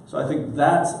 So I think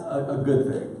that's a good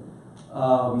thing.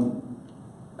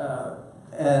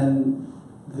 And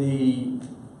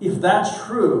if that's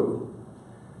true,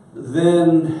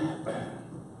 then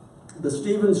the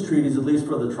Stevens treaties, at least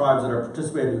for the tribes that are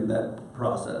participating in that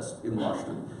process in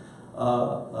Washington,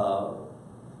 I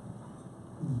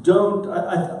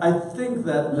think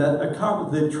that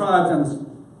the tribes and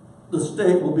the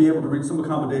state will be able to reach some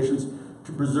accommodations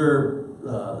to preserve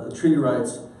treaty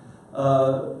rights.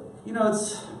 I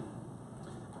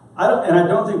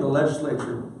don't think the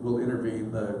legislature will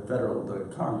intervene.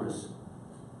 The Congress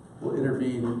will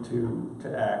intervene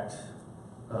to act.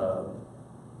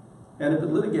 And if the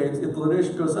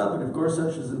litigation goes up, and if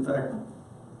Gorsuch is in fact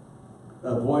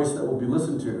a voice that will be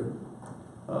listened to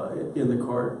in the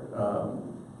court,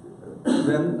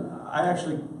 then I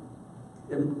actually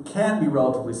can be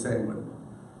relatively sanguine.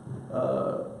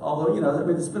 Although, they've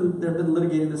been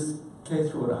litigating this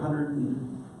case for 100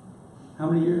 and how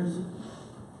many years?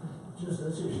 Just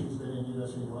this issue's been in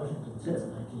U.S. v. Washington since the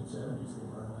 1970s.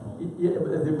 Yeah,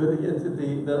 but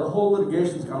the whole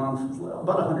litigation's gone on for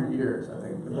about 100 years, I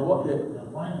think.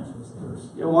 Winans was the first.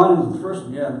 Yeah, Winans was the first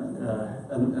one, yeah.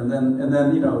 And then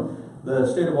the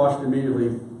state of Washington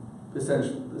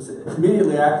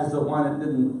immediately acted as though Winans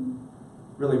didn't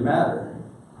really matter,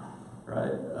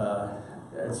 right?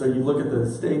 And so you look at the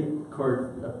state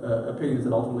court opinions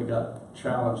that ultimately got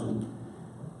challenged, and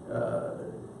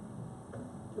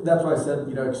that's why I said,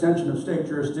 extension of state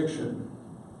jurisdiction,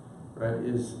 right,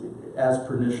 is as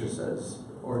pernicious as,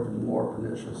 or even more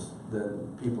pernicious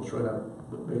than people showing up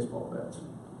with baseball bats and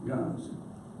guns.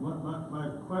 My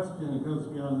question, it goes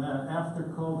beyond that. After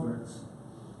culverts,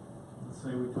 let's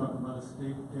say we talk about a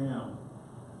state dam,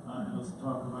 and let's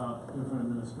talk about different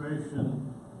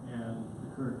administration and the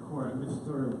Kurt Court, which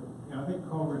sort of, you know, I think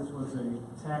culverts was a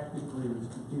tactically or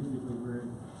strategically very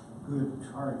good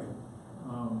target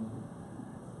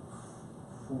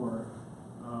for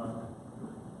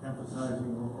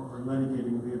emphasizing or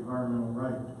litigating the environmental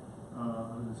right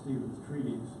under the Stevens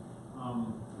treaties.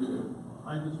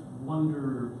 I just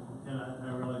wonder, and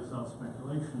I realize it's all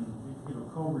speculation, you know,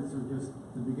 culverts are just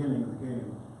the beginning of the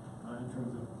game in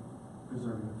terms of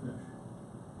preserving the fish.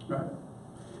 Right.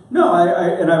 No,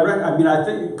 I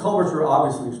think culverts were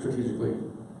obviously strategically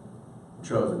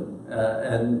chosen,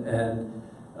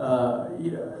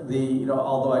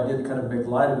 although I did kind of make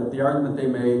light of it, the argument they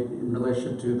made in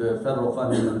relation to the federal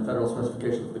funding and the federal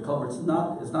specifications of the culverts is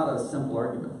not a simple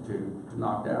argument to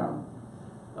knock down.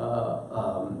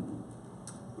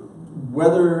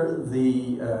 Whether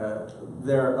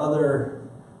there are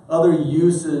other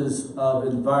uses of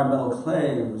environmental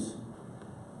claims,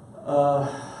 I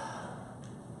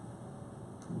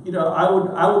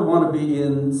would want to be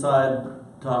inside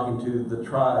talking to the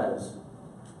tribes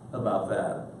about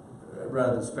that,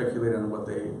 rather than speculating on what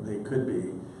they could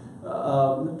be.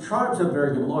 The tribes have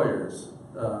very good lawyers,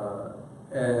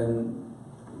 and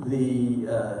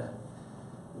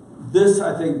this,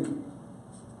 I think,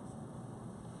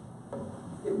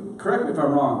 correct me if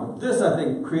I'm wrong, but this, I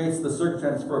think, creates the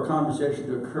circumstances for a conversation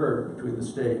to occur between the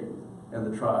state and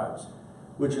the tribes,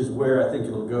 which is where I think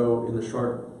it'll go in the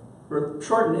short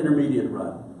and intermediate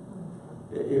run,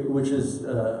 which is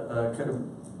kind of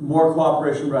more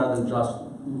cooperation rather than just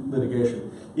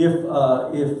litigation. If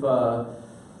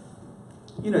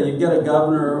you get a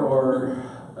governor or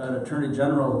an attorney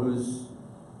general who's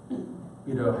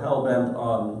hell bent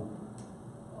on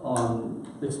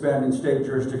expanding state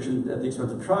jurisdiction at the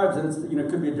expense of tribes, then it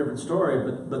could be a different story.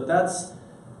 But that's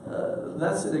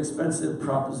an expensive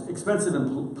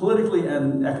and politically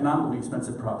and economically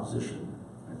expensive proposition,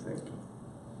 I think.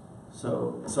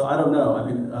 So I don't know. I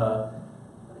mean,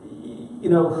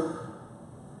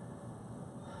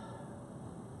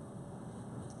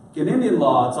 in Indian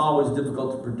law, it's always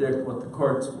difficult to predict what the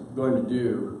court's going to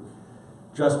do,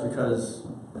 just because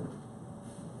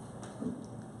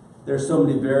there's so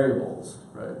many variables,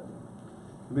 right?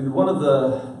 I mean, one of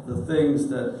the things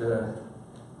that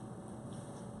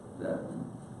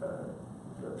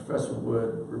Professor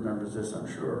Wood remembers this, I'm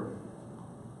sure.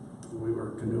 We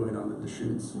were canoeing on the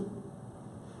Deschutes,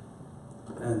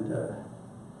 and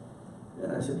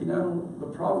I said,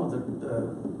 the problem with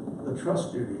the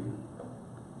trust duty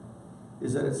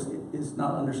is that it's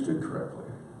not understood correctly.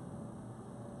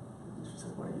 And she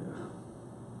said,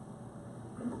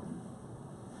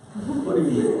 what do you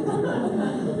mean?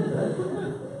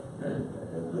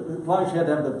 As long as she had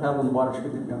to have the paddle in the water, she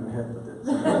could get on the head with it.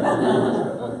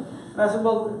 And I said,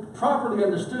 well, properly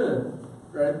understood,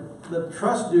 right, the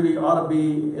trust duty ought to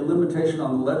be a limitation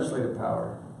on the legislative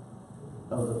power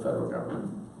of the federal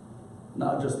government,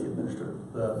 not just the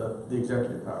administrative, the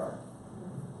executive power.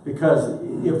 Because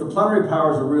if the plenary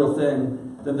power is a real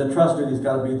thing, then the trust duty's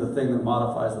got to be the thing that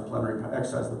modifies the plenary,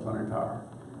 exercise the plenary power.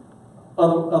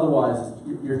 Otherwise,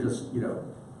 you're just,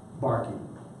 barking.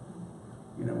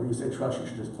 When you say trust, you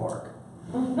should just bark.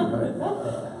 Right?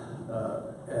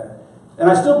 And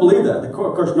I still believe that. Of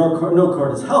course, no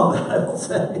court has held that, I will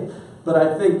say. But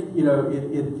I think,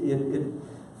 it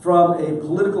from a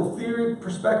political theory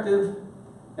perspective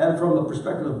and from the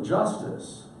perspective of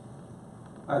justice,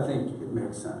 I think it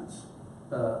makes sense.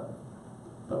 But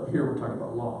here we're talking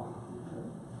about law.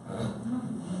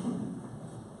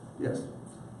 Yes?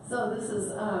 So this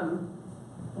is,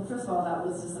 well, first of all, that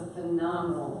was just a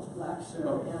phenomenal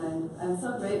lecture, and I'm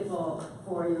so grateful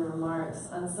for your remarks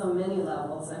on so many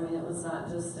levels. I mean, it was not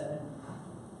just a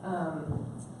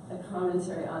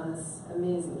commentary on this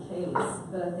amazing case,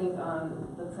 but I think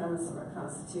on the premise of our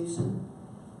Constitution.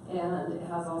 And it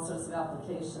has all sorts of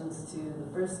applications to the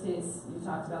first case. You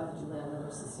talked about the Julanda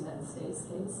versus United States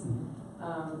case,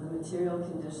 the material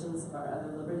conditions of our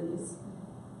other liberties.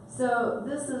 So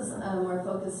this is a more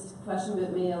focused question,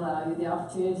 but may allow you the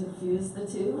opportunity to fuse the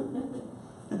two.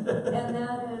 And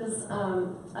that is,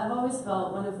 I've always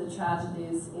felt one of the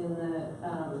tragedies in the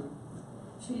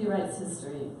treaty rights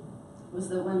history was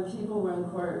that when people were in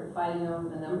court fighting over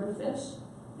the number of fish,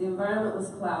 the environment was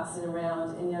collapsing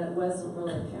around, and yet it wasn't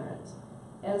really apparent.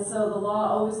 And so the law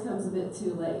always comes a bit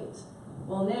too late.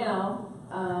 Well now,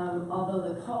 although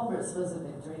the culverts was a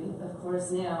victory, of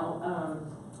course now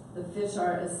the fish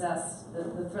are assessed,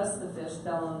 the thrust of the fish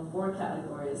fell in 4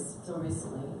 categories till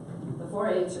recently. The 4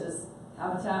 H's: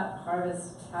 habitat,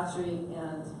 harvest, hatchery,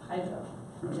 and hydro.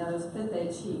 Now there's a 5th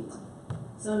H, heat.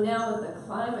 So now with the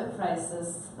climate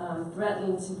crisis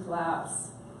threatening to collapse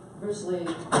virtually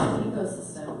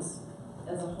ecosystems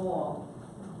as a whole,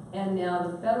 And now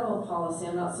the federal policy,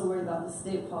 I'm not so worried about the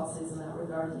state policies in that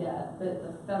regard yet, but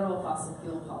the federal fossil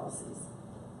fuel policies.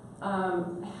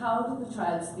 How do the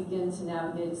tribes begin to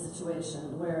navigate a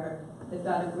situation where they've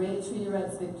got a great treaty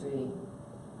rights victory,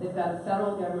 they've got a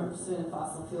federal government pursuing a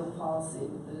fossil fuel policy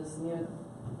that is near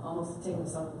almost taking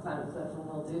themselves to the climate cliff and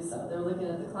will do so. They're looking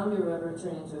at the Columbia River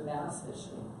turning into a bass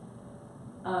fishery.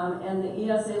 And the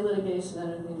ESA litigation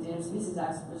under the Endangered Species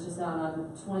Act, which has gone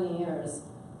on 20 years,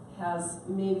 has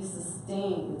maybe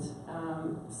sustained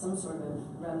some sort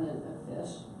of remnant of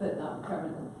fish, but not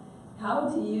recovered them. How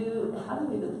do we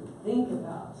even think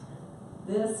about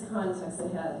this context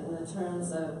ahead in the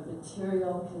terms of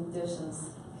material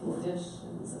conditions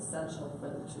essential for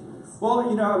the trees? Well,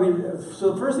 you know, I mean,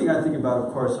 so the first thing I think about,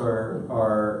 of course,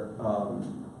 are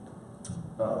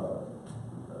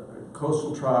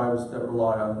coastal tribes that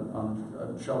rely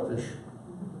on shellfish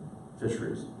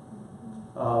fisheries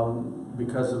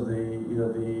because of the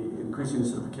increasing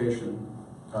acidification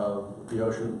of the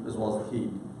ocean as well as the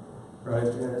heat. Right,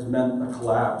 it has meant a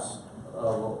collapse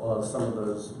of some of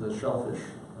the shellfish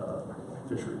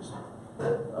fisheries.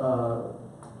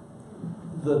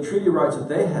 The treaty rights that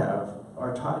they have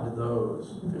are tied to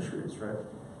those fisheries, right?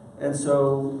 And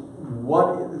so,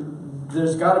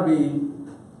 there's got to be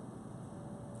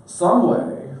some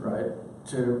way, right,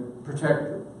 to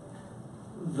protect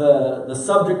the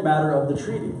subject matter of the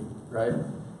treaty, right?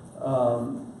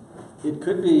 It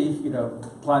could be,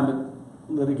 climate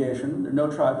litigation. No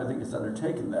tribe, I think, has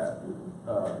undertaken that.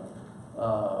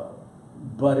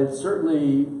 But it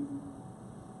certainly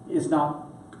is not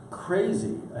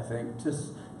crazy, I think, to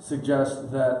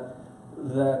suggest that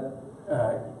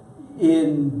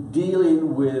in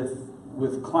dealing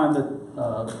with climate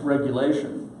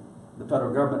regulation, the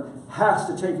federal government has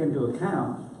to take into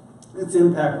account its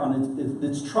impact on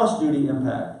its trust duty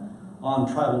impact on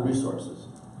tribal resources.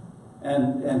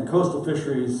 And coastal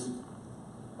fisheries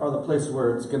are the places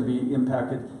where it's going to be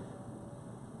impacted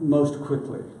most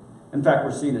quickly. In fact,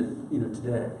 we're seeing it,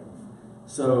 today.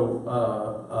 So,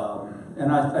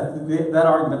 and I think that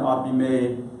argument ought to be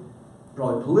made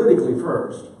probably politically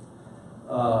first.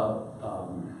 I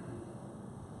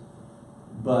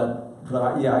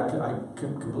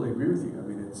completely agree with you. I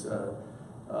mean, it's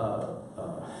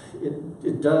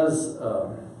it does.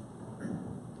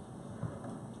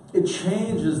 It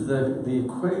changes the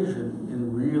equation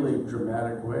in really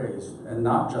dramatic ways, and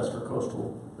not just for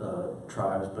coastal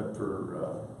tribes, but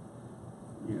for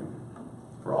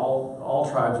for all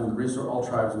tribes and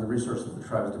the resources the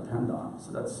tribes depend on.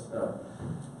 So that's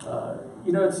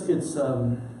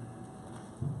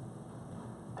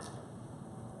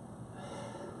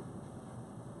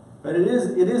but it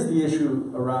is the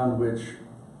issue around which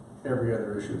every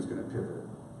other issue is going to pivot,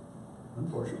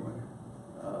 unfortunately.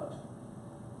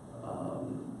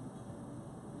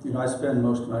 I spend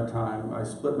most of my time, I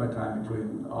split my time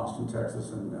between Austin,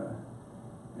 Texas, and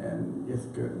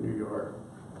Ithaca, New York.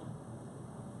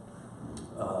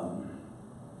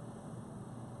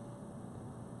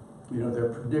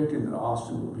 They're predicting that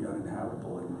Austin will be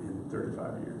uninhabitable in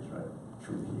 35 years, right,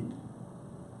 from the heat.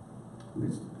 I mean,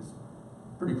 it's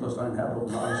pretty close to uninhabitable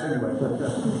in August anyway,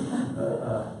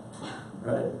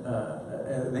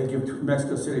 but they give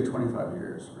Mexico City 25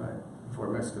 years, right, before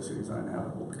Mexico City is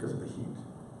uninhabitable because of the heat,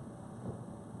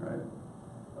 right?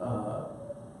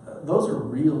 Those are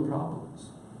real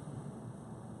problems.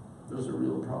 Those are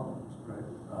real problems, right?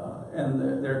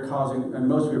 And they're causing, and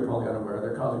most of you are probably unaware,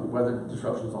 they're causing weather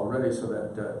disruptions already, so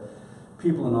that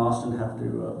people in Austin have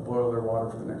to boil their water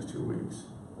for the next 2 weeks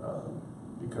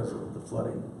because of the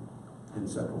flooding in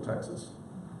central Texas.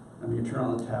 I mean, you turn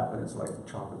on the tap and it's like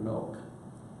chocolate milk,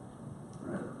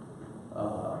 right?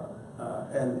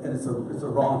 And it's a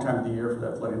wrong time of the year for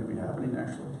that flooding to be happening,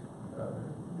 actually,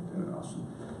 in Austin.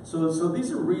 So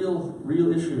these are real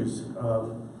issues.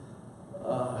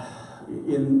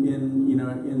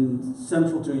 In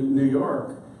central to New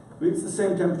York, it's the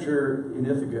same temperature in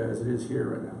Ithaca as it is here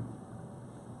right now,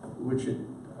 which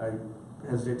I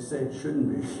hesitate to say it shouldn't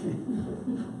be.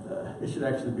 It should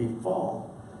actually be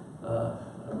fall,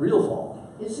 real fall.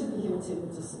 It should be here too,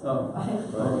 just.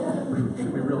 It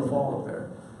should be real fall up there.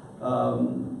 I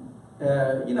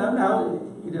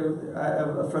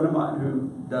have a friend of mine who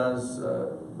does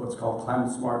what's called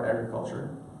climate smart agriculture.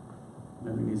 I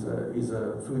mean, he's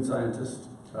a food scientist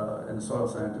and a soil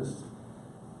scientist,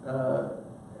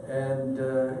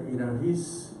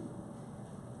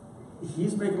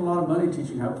 he's making a lot of money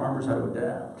teaching farmers how to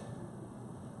adapt.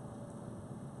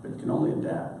 But you can only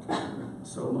adapt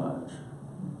so much.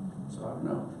 So I don't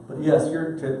know. But yes,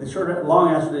 the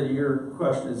long answer to your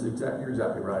question is you're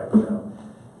exactly right.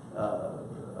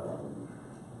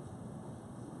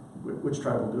 which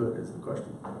tribe will do it is the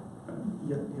question.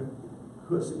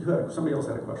 Somebody else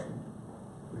had a question.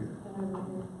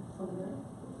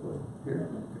 Here.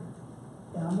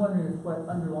 Yeah, I'm wondering if what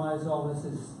underlies all this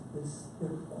is the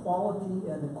quality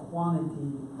and the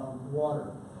quantity of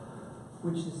water,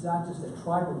 which is not just a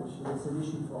tribal issue, it's an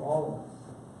issue for all of us.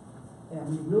 And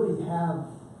we really have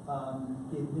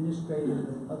the administrative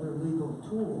and other legal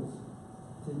tools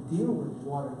to deal with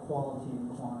water quality and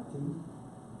quantity.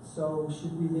 So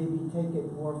should we maybe take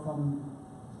it more from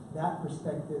that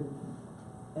perspective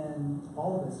and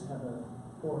all of us have a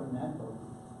oar in that boat?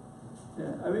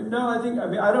 Yeah, I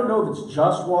don't know if it's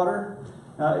just water.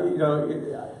 I've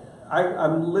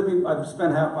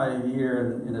spent half my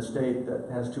year in a state that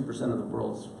has 2% of the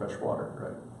world's fresh water,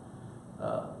 right?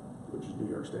 Which is New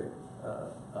York State.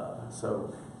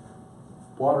 So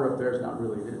water up there is not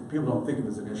really, people don't think of it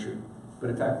as an issue, but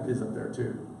in fact it is up there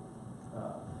too.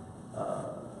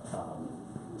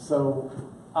 So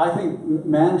I think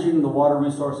managing the water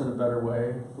resource in a better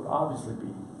way would obviously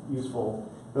be useful.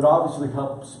 It would obviously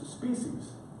help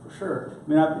species, for sure.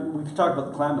 We could talk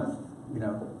about the Klamath,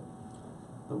 the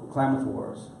Klamath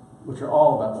Wars, which are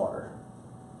all about water,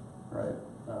 right?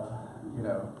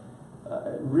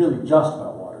 Really just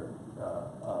about water,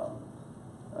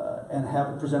 and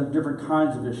have present different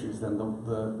kinds of issues than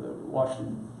the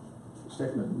Washington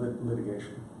State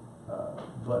litigation.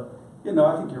 But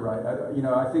I think you're right.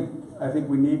 I think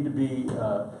we need to be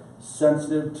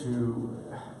sensitive to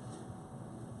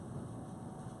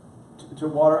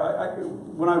water.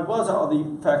 When I was on the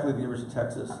faculty of the University of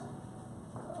Texas,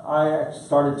 I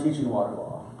started teaching water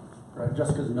law, right?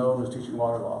 Just because no one was teaching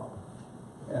water law,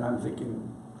 and I'm thinking,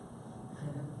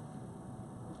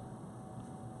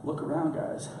 look around,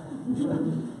 guys.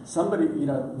 Somebody,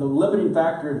 the limiting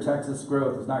factor in Texas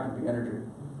growth is not going to be energy,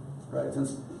 right?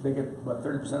 Since they get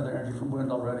 30% of their energy from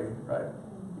wind already, right?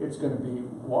 It's going to be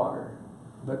water,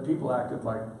 but people acted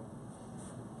like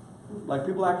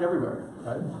people act everywhere,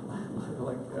 right?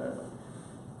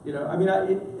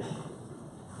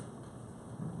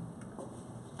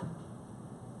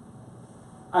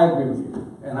 I agree with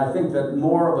you, and I think that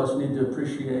more of us need to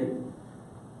appreciate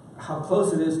how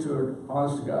close it is to an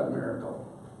honest-to-God miracle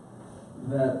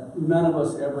that none of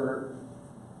us ever,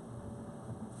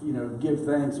 give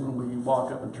thanks when we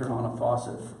walk up and turn on a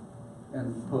faucet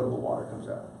and potable water comes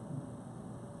out.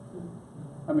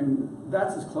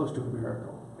 That's as close to a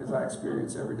miracle as I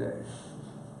experience every day.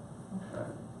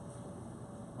 Right?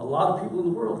 A lot of people in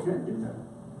the world can't do that.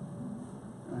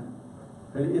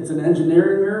 Right? It's an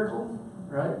engineering miracle,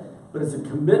 right? But it's a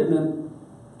commitment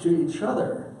to each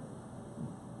other,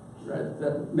 right,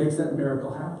 that makes that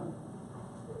miracle happen.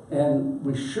 And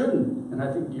we shouldn't, and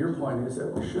I think your point is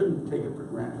that we shouldn't take it for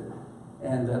granted,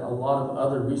 and that a lot of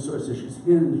other resource issues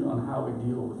hinge on how we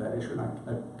deal with that issue, and I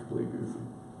completely agree with you.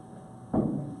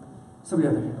 Somebody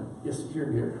other hand. Yes,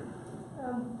 here. I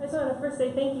just want to first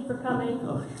say thank you for coming.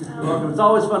 Oh, you're welcome. It's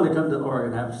always fun to come to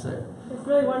Oregon, I have to say. It's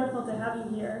really wonderful to have you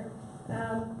here.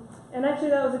 And actually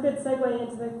that was a good segue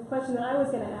into the question that I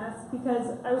was going to ask,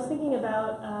 because I was thinking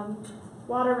about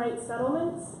water rights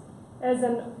settlements as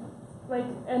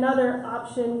another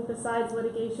option besides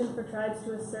litigation for tribes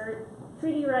to assert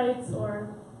treaty rights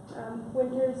or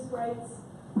winters rights.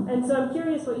 And so I'm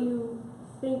curious what you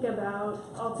think about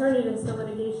alternatives to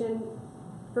litigation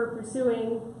for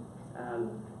pursuing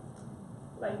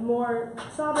more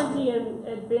sovereignty and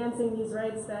advancing these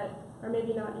rights that are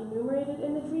maybe not enumerated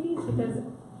in the treaties, because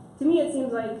to me it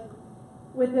seems like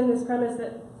within this premise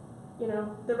that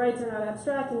the rights are not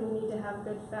abstract and we need to have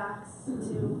good facts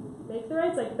to make the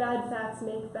rights, bad facts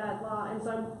make bad law. And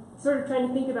so I'm sort of trying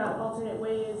to think about alternate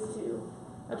ways to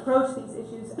approach these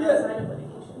issues outside of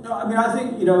litigation. No, I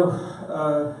think,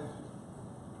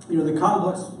 the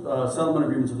complex settlement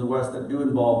agreements of the West that do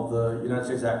involve the United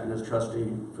States acting as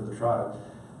trustee for the tribe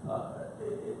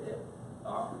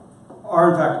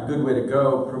are in fact a good way to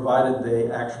go, provided they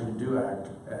actually do act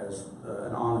as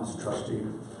an honest trustee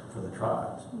for the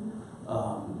tribes.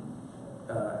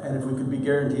 And if we could be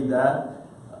guaranteed that,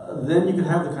 then you could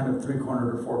have the kind of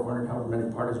three-cornered or four-cornered, however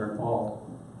many parties are involved,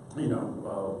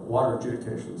 water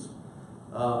adjudications.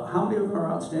 How many of them are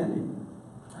outstanding?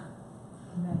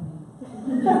 I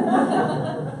think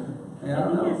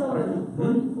there's only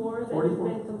 44 that have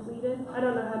been completed. I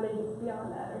don't know how many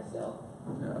beyond that are still.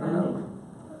 Yeah, I don't know.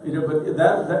 But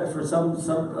that for some I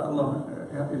don't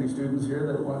know any students here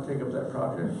that want to take up that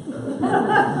project.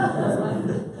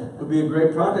 Would be a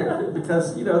great project,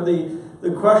 because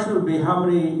the question would be how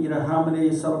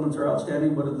many settlements are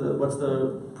outstanding. What's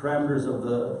the parameters of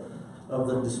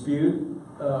the dispute?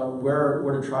 Where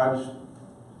do tribes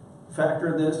factor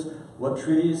in this? What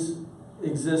treaties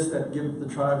exist that give the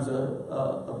tribes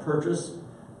a purchase.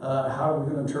 How are we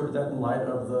going to interpret that in light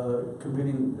of the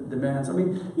competing demands? I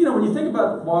mean, you know, when you think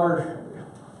about water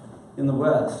in the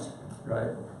West,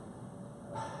 right?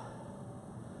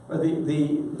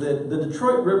 The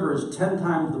Detroit River is 10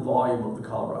 times the volume of the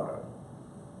Colorado.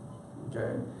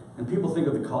 Okay, and people think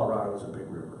of the Colorado as a big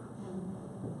river,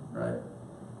 right?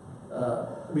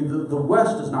 I mean, the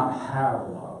West does not have a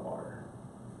lot of water.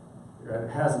 Right? It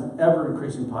has an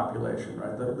ever-increasing population,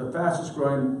 right? The fastest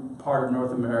growing part of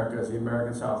North America is the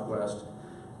American Southwest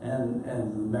and the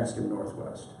Mexican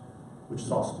Northwest, which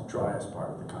is also the driest part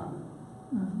of the continent,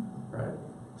 right?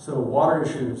 So water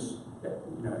issues,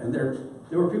 you know, and there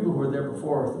were people who were there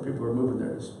before, the people who are moving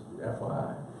there, just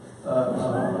FYI.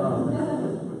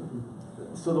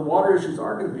 So the water issues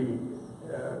are going to be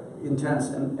intense,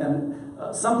 and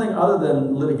something other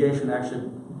than litigation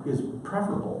actually is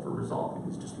preferable for resolving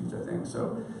these disputes, I think.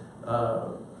 So,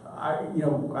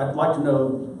 I'd like to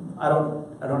know. I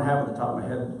don't have at the top of my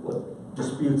head what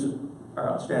disputes are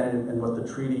outstanding and what the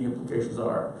treaty implications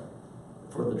are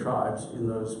for the tribes in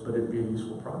those, but it'd be a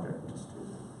useful project.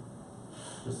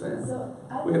 Just saying. So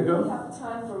I We think gotta go? we have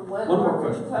time for one more more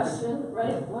question. question,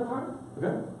 right? One more?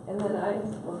 Okay. And then I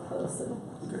will close it.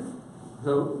 Okay.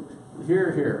 So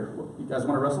here. You guys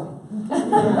want to wrestle?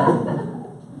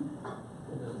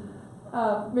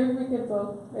 Maybe we could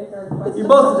both make our questions. You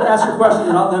both ask your question,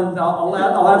 and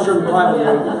I'll answer them privately.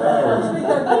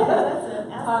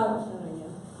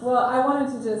 Well, I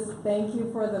wanted to just thank you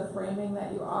for the framing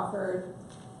that you offered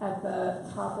at the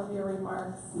top of your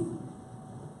remarks,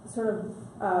 sort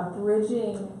of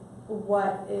bridging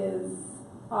what is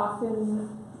often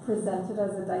presented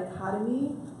as a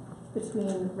dichotomy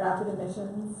between rapid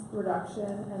emissions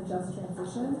reduction and just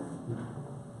transition.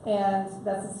 And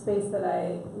that's a space that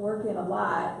I work in a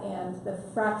lot, and the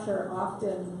fracture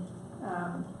often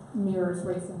mirrors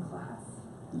race and class.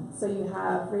 So you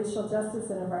have racial justice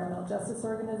and environmental justice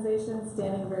organizations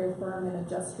standing very firm in a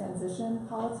just transition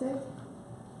politic,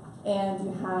 and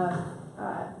you have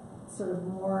sort of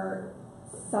more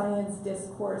science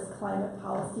discourse climate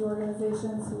policy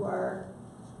organizations who are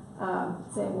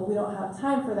saying, well, we don't have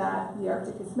time for that, the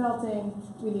Arctic is melting,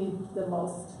 we need the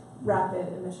most rapid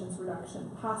emissions reduction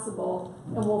possible,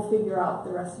 and we'll figure out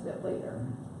the rest of it later.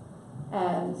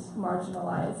 And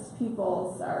marginalized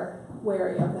peoples are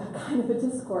wary of that kind of a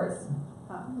discourse,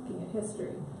 looking at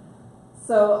history.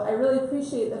 So I really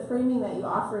appreciate the framing that you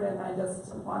offered, and I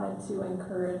just wanted to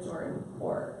encourage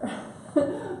or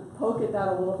poke at that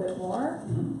a little bit more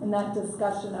in that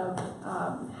discussion of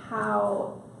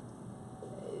how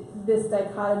this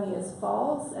dichotomy is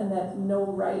false and that no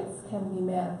rights can be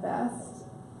manifest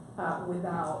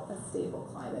without a stable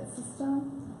climate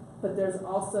system. But there's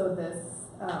also this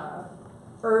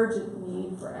urgent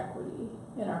need for equity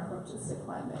in our approaches to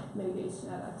climate mitigation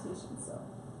adaptation. So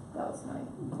that was my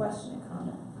question and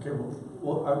comment. Okay,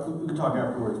 well, we can talk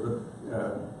afterwards, but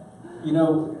you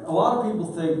know, a lot of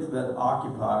people think that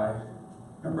Occupy,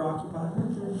 remember Occupy?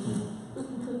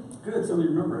 Good, somebody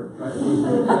remember it, right?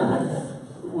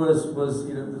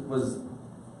 was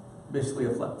basically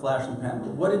a flash in the pan.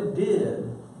 But what it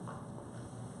did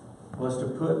was to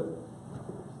put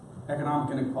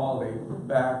economic inequality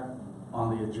back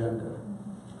on the agenda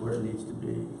where it needs to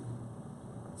be.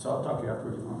 So I'll talk to you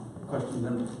afterwards. Question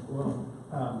then. Well,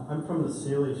 I'm from the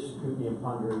Salish, Kootenai, and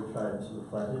Ponderosa tribes of the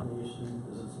Flathead Nation,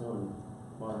 as it's known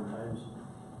in modern times.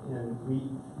 And we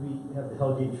have the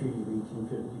Hellgate Treaty of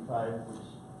 1855,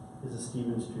 which is a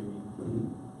Stevens Treaty.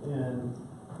 Mm-hmm. And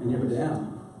you have a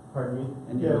dam. Pardon me?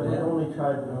 And you have a we're dam. the only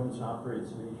tribe that owns and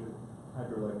operates a major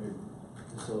hydroelectric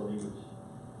facility,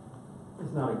 which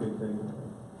is not a good thing.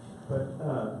 But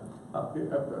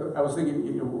I was thinking,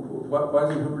 you know, why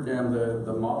isn't Hoover Dam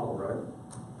the model, right,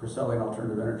 for selling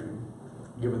alternative energy,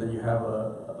 given that you have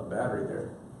a battery there?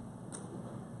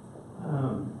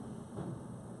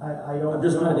 I don't.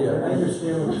 Just an idea. I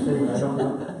understand what you're saying. I don't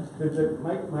know.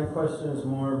 My question is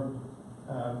more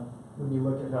when you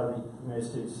look at how the United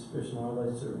States Fish and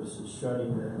Wildlife Service is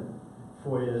shutting the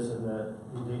FOIAs and the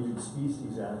Endangered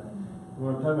Species Act. And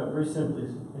what I'm talking about very simply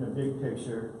is in a big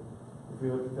picture. If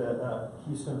we look at the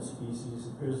keystone species,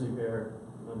 the grizzly bear,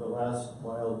 the last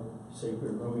wild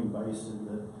sacred roaming bison,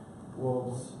 the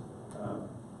wolves,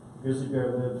 grizzly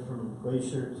bear lived from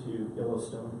Glacier to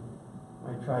Yellowstone.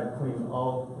 My tribe claimed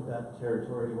all of that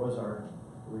territory was our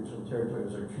original territory,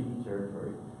 was our treaty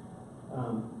territory.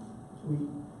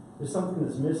 There's something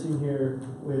that's missing here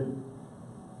with,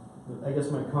 I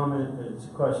guess my comment, but it's a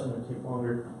question that will take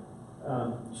longer.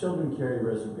 Children carry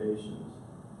reservations.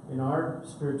 In our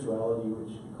spirituality,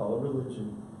 which we call a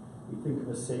religion, we think of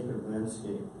a sacred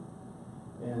landscape.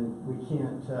 And we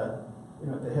can't,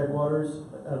 at the headwaters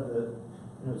of the,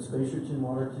 Glacier-Chin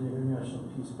Waterton International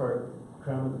Peace Park,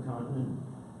 Crown of the Continent,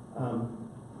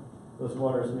 those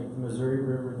waters make the Missouri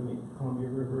River, they make the Columbia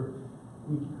River.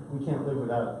 We can't live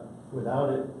without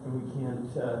it, and we can't.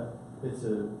 It's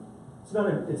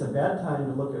a bad time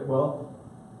to look at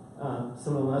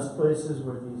some of the last places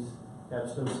where these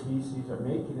capstone species are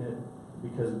making it,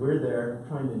 because we're there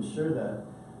trying to ensure that.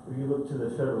 If you look to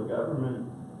the federal government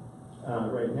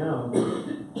right now,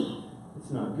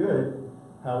 it's not good.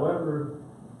 However,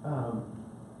 I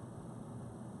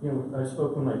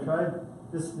spoke with my tribe.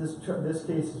 This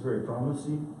case is very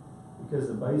promising because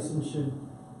the bison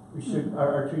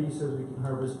our treaty says we can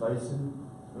harvest bison,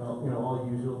 all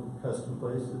usual custom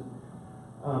places.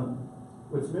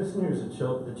 What's missing here is the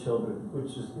children,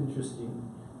 which is interesting.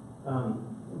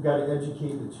 We've got to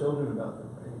educate the children about their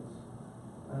rights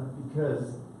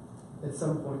because at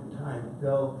some point in time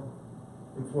they'll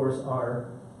enforce our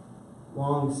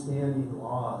long-standing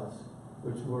laws,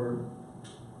 which were,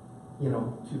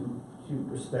 to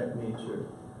respect nature.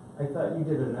 I thought you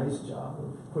did a nice job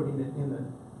of putting it in the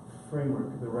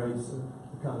framework of the rights of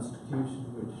the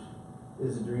Constitution, which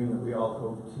is a dream that we all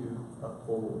hope to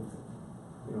uphold,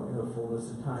 in the fullness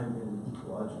of time in an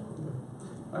ecological way.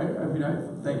 I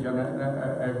thank you. I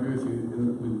agree with you.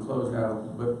 And we can close now,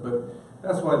 but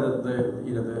that's why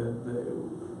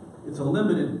it's a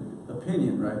limited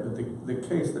opinion, right? But the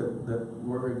case that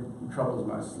troubles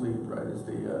my sleep, right, is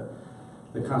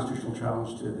the constitutional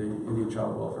challenge to the Indian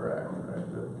Child Welfare Act, right?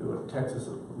 Texas,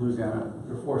 Louisiana,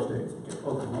 there are 4 states.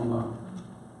 Oklahoma,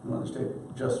 another state,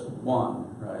 just one,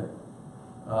 right?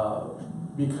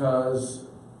 Because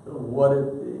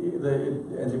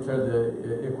and declared the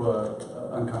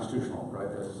ICWA unconstitutional,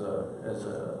 right, as a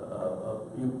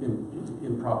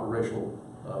improper racial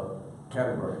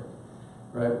category,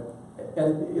 right?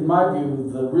 And in my view,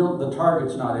 the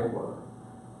target's not ICWA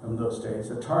of those states.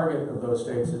 The target of those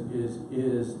states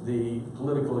is the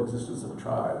political existence of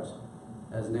tribes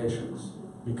as nations.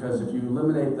 Because if you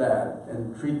eliminate that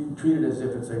and treat it as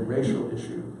if it's a racial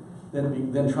issue,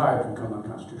 then tribes become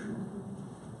unconstitutional,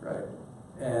 right?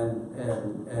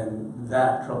 And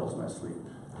that troubles my sleep.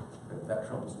 That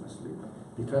troubles my sleep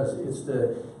because it's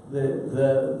the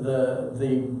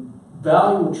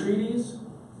value of treaties.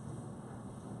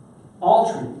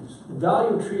 All treaties. The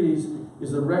value of treaties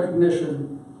is the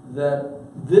recognition that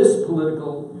this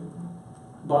political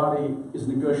body is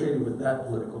negotiating with that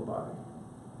political body,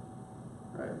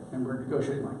 right? And we're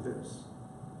negotiating like this,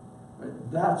 right?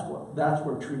 That's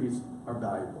where treaties are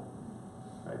valuable,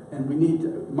 right? And we need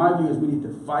to. My view is we need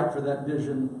to fight for that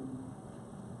vision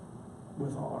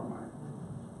with all our might.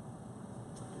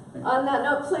 On that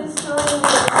note, please join me.